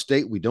Ohio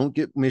State. We don't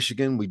get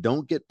Michigan. We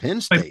don't get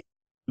Penn State.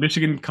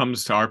 Michigan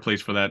comes to our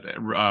place for that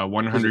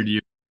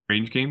 100-year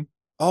range game.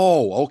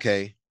 Oh,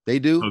 okay. They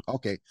do?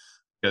 Okay.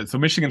 Yeah, so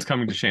Michigan's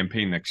coming to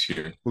Champaign next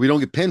year. But we don't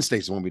get Penn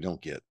State's the one we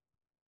don't get.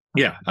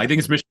 Yeah, I think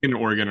it's Michigan and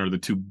Oregon are the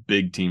two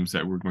big teams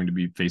that we're going to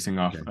be facing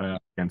off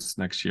against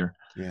next year.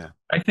 Yeah.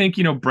 I think,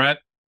 Brett,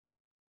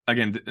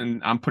 again,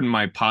 and I'm putting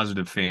my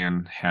positive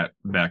fan hat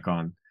back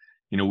on.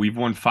 We've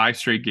won 5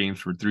 straight games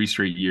for 3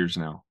 straight years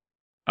now.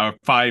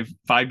 Five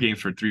games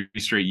for 3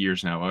 straight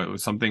years now. It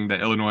was something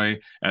that Illinois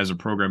as a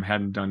program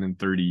hadn't done in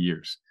 30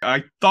 years.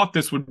 I thought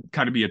this would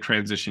kind of be a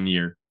transition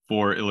year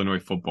for Illinois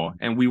football,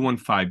 and we won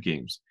 5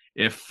 games.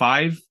 If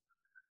 5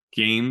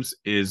 games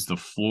is the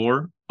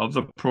floor of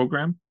the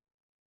program,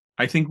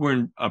 I think we're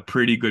in a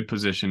pretty good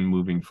position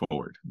moving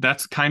forward.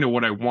 That's kind of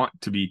what I want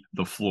to be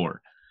the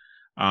floor.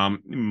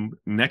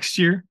 Next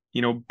year,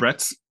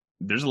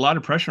 there's a lot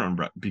of pressure on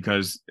Brett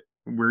because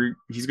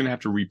he's going to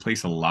have to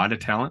replace a lot of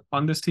talent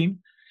on this team.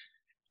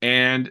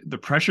 And the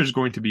pressure is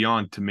going to be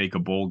on to make a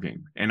bowl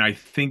game. And I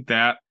think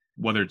that,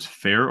 whether it's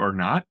fair or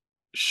not,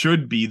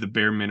 should be the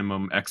bare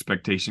minimum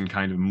expectation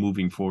kind of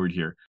moving forward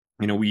here.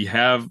 We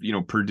have,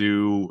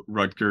 Purdue,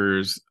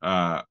 Rutgers,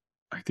 I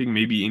think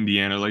maybe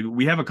Indiana. Like,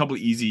 we have a couple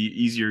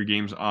easier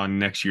games on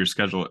next year's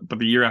schedule, but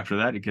the year after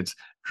that, it gets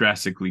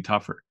drastically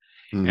tougher.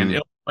 Mm-hmm.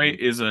 And Illinois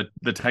is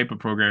the type of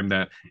program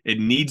that it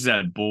needs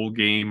that bowl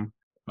game,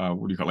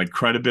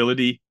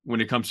 credibility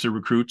when it comes to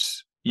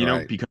recruits,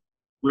 because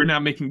we're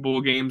not making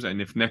bowl games.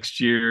 And if next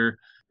year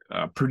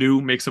Purdue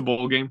makes a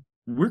bowl game,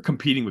 we're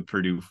competing with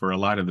Purdue for a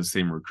lot of the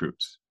same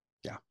recruits.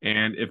 Yeah.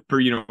 And if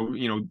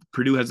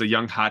Purdue has a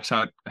young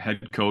hotshot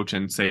head coach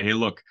and say, hey,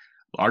 look,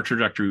 our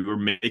trajectory, we're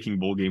making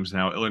bowl games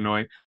now.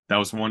 Illinois, that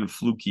was one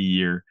fluky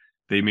year.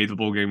 They made the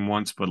bowl game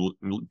once, but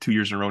 2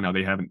 years in a row now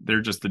they haven't.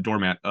 They're just the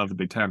doormat of the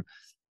Big Ten.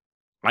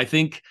 I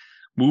think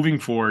moving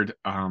forward,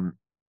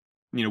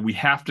 we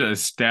have to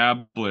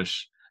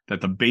establish that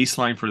the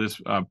baseline for this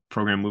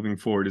program moving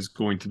forward is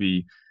going to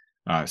be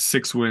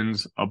 6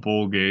 wins, a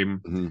bowl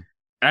game,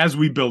 as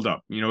we build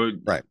up.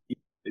 Right.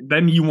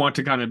 Then you want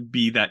to kind of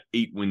be that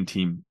 8-win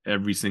team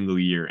every single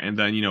year, and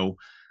then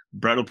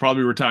Brett will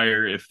probably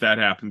retire if that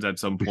happens at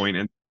some point,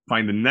 and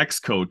find the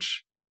next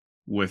coach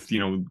with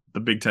the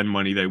Big Ten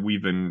money that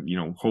we've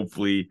been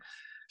hopefully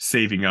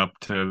saving up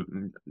to.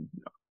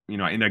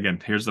 And again,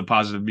 here's the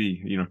positive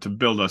me, to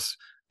build us,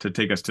 to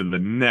take us to the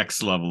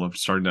next level of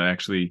starting to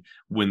actually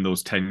win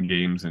those 10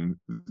 games and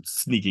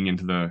sneaking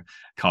into the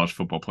college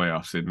football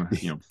playoffs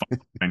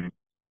in,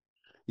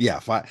 Yeah.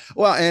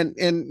 Well, and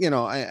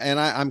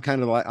I'm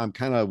kind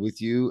of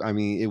with you. I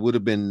mean, it would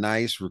have been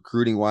nice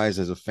recruiting wise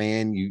as a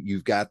fan.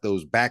 You've got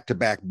those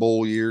back-to-back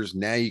bowl years.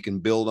 Now you can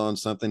build on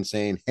something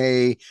saying,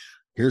 hey,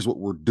 here's what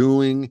we're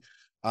doing.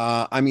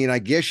 I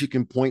guess you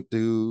can point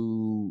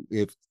to,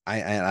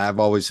 I've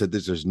always said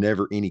this, there's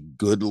never any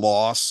good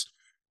loss,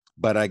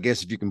 but I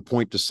guess if you can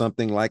point to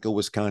something like a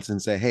Wisconsin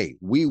and say, hey,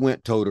 we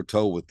went toe to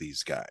toe with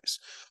these guys.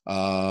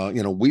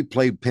 We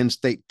played Penn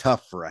State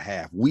tough for a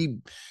half.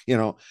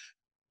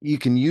 You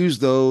can use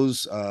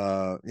those,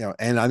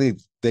 and I think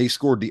they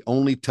scored the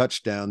only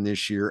touchdown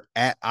this year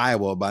at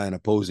Iowa by an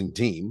opposing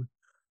team.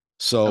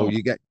 So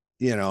you've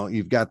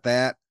got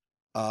that.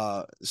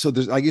 So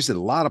there's, like you said,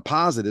 a lot of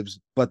positives,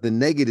 but the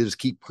negatives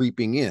keep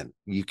creeping in.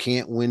 You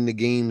can't win the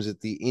games at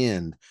the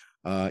end.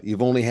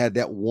 You've only had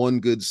that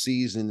one good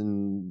season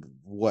in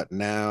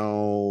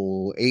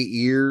 8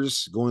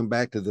 years, going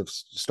back to the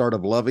start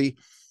of Lovey.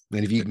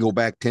 And if you can go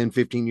back 10,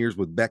 15 years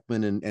with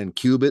Beckman and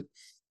Cubitt,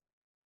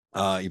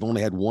 you've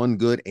only had one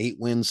good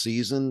 8-win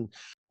season.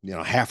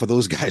 Half of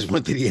those guys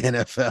went to the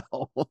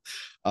NFL.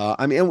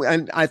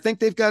 And I think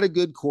they've got a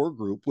good core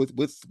group with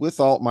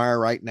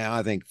Altmaier right now.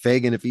 I think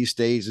Fagan, if he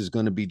stays, is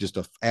going to be just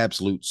an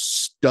absolute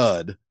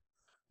stud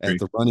at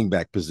the running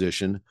back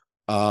position.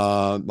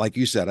 Like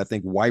you said, I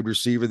think wide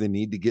receiver, they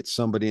need to get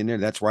somebody in there.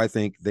 That's where I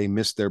think they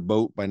missed their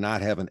boat by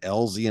not having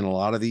Elzy in a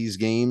lot of these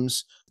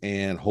games.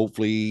 And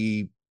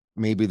hopefully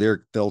maybe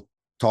they'll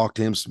talk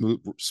to him,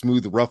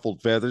 smooth the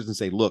ruffled feathers and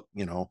say, look,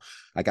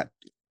 I got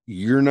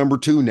your number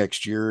 2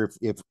 next year.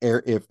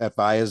 If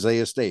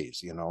Isaiah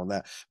stays,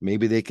 that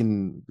maybe they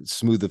can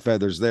smooth the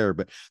feathers there,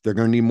 but they're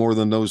going to need more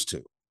than those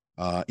 2.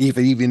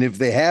 Even if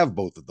they have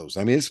both of those,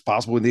 it's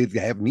possible they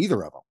have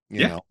neither of them,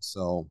 you know?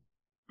 So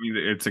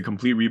it's a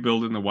complete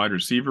rebuild in the wide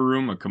receiver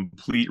room, a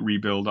complete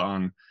rebuild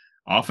on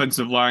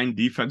offensive line,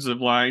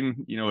 defensive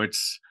line.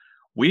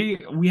 We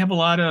have a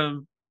lot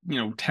of,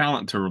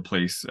 talent to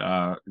replace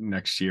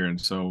next year. And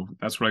so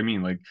that's what I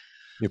mean. Like,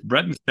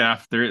 Brett and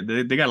staff,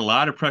 they got a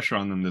lot of pressure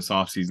on them this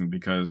offseason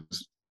because,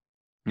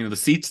 the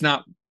seat's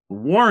not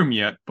warm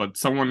yet, but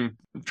someone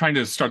trying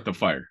to start the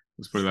fire.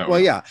 Let's put it that way. Well,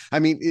 yeah.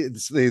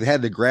 They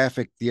had the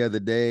graphic the other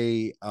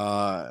day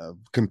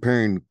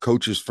comparing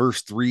coaches'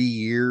 first 3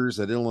 years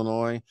at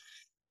Illinois.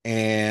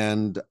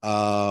 And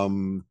I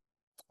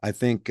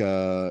think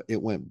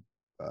it went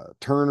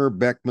Turner,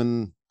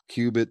 Beckman,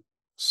 Cubitt,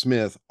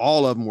 Smith.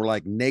 All of them were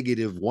like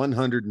negative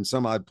 100 and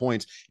some odd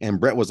points. And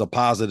Brett was a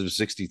positive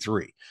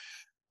 63.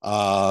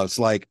 It's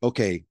like,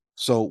 okay,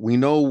 so we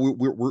know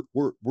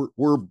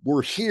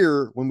we're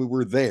here when we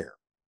were there.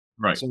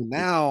 Right. So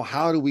now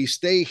how do we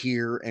stay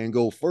here and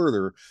go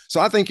further?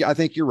 So I think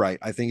you're right.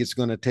 I think it's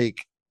going to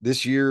take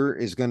this year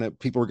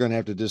people are going to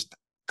have to just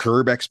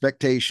curb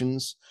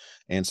expectations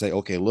and say,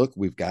 okay, look,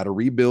 we've got to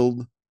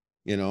rebuild.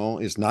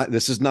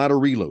 This is not a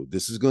reload.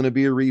 This is going to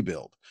be a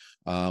rebuild.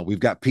 We've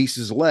got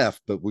pieces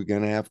left, but we're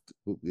going to have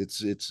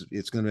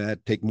it's going to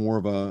take more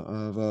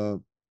of a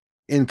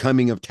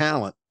incoming of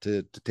talent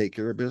to take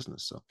care of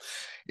business. So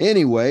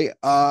anyway,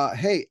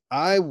 hey,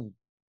 I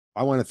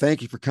want to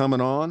thank you for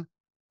coming on.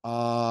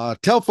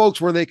 Tell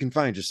folks where they can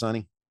find you,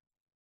 Sunny.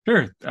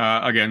 Sure.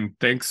 Again,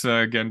 thanks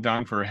again,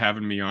 Don, for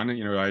having me on.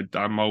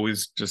 I'm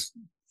always just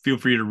feel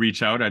free to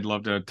reach out. I'd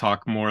love to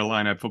talk more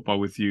Illini football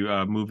with you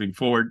moving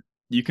forward.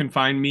 You can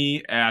find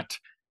me at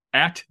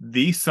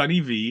the Sunny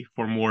V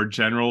for more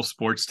general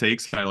sports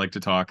takes. I like to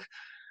talk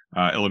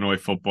Illinois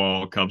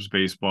football, Cubs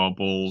baseball,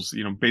 Bulls,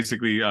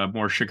 basically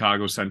more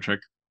Chicago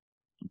centric.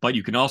 But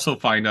you can also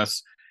find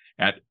us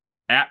at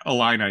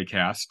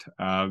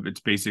Illinicast.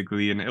 It's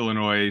basically an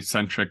Illinois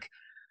centric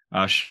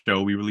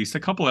show. We release a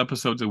couple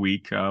episodes a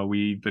week.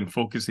 We've been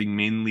focusing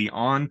mainly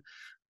on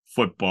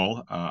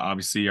football.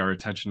 Obviously, our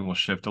attention will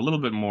shift a little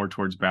bit more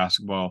towards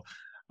basketball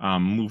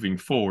moving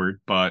forward.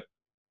 But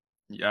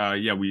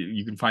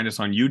you can find us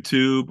on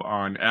YouTube,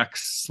 on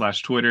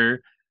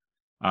X/Twitter,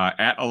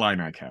 at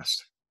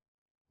Illinicast.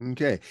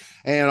 Okay,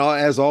 and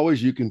as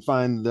always, you can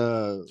find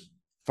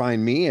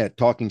me at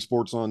Talking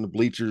Sports on the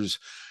Bleachers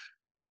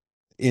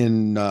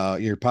in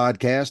your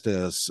podcast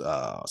as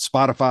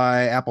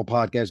Spotify, Apple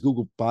Podcasts,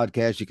 Google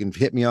Podcasts. You can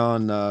hit me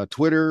on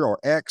Twitter or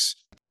X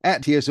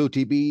at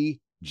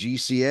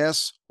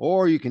TSOTBGCS,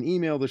 or you can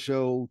email the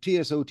show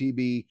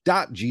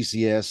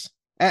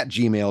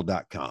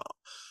tsotb.gcs@gmail.com.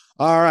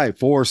 All right,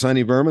 for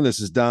Sunny Verma,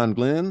 this is Don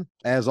Glenn.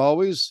 As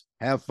always,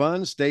 have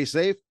fun, stay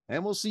safe,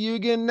 and we'll see you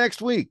again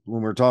next week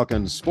when we're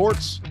talking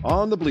sports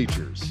on the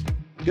bleachers.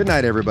 Good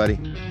night, everybody.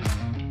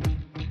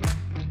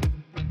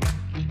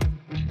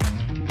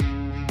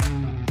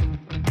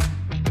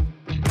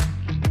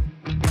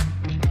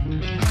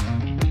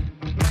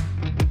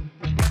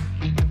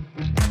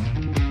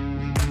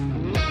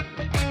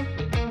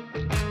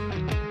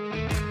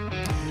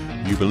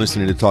 You've been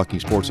listening to Talking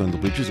Sports on the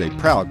Bleachers, a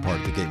proud part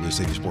of the Gateway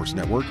City Sports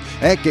Network.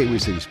 At Gateway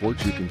City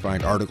Sports, you can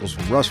find articles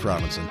from Russ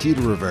Robinson,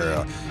 Tito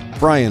Rivera,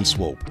 Brian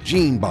Swope,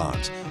 Gene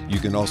Bonds. You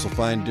can also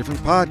find different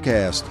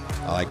podcasts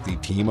like the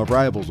Team of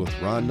Rivals with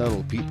Ron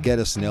Nuttall, Pete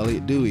Geddes, and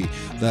Elliot Dewey,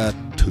 the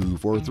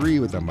 243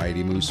 with the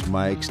Mighty Moose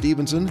Mike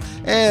Stevenson,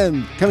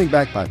 and coming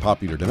back by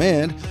popular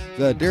demand,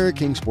 the Derek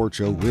King Sports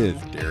Show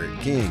with Derek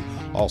King.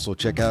 Also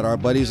check out our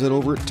buddies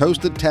over at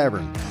Toasted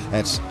Tavern.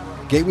 That's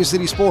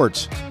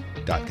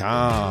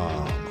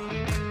GatewayCitySports.com.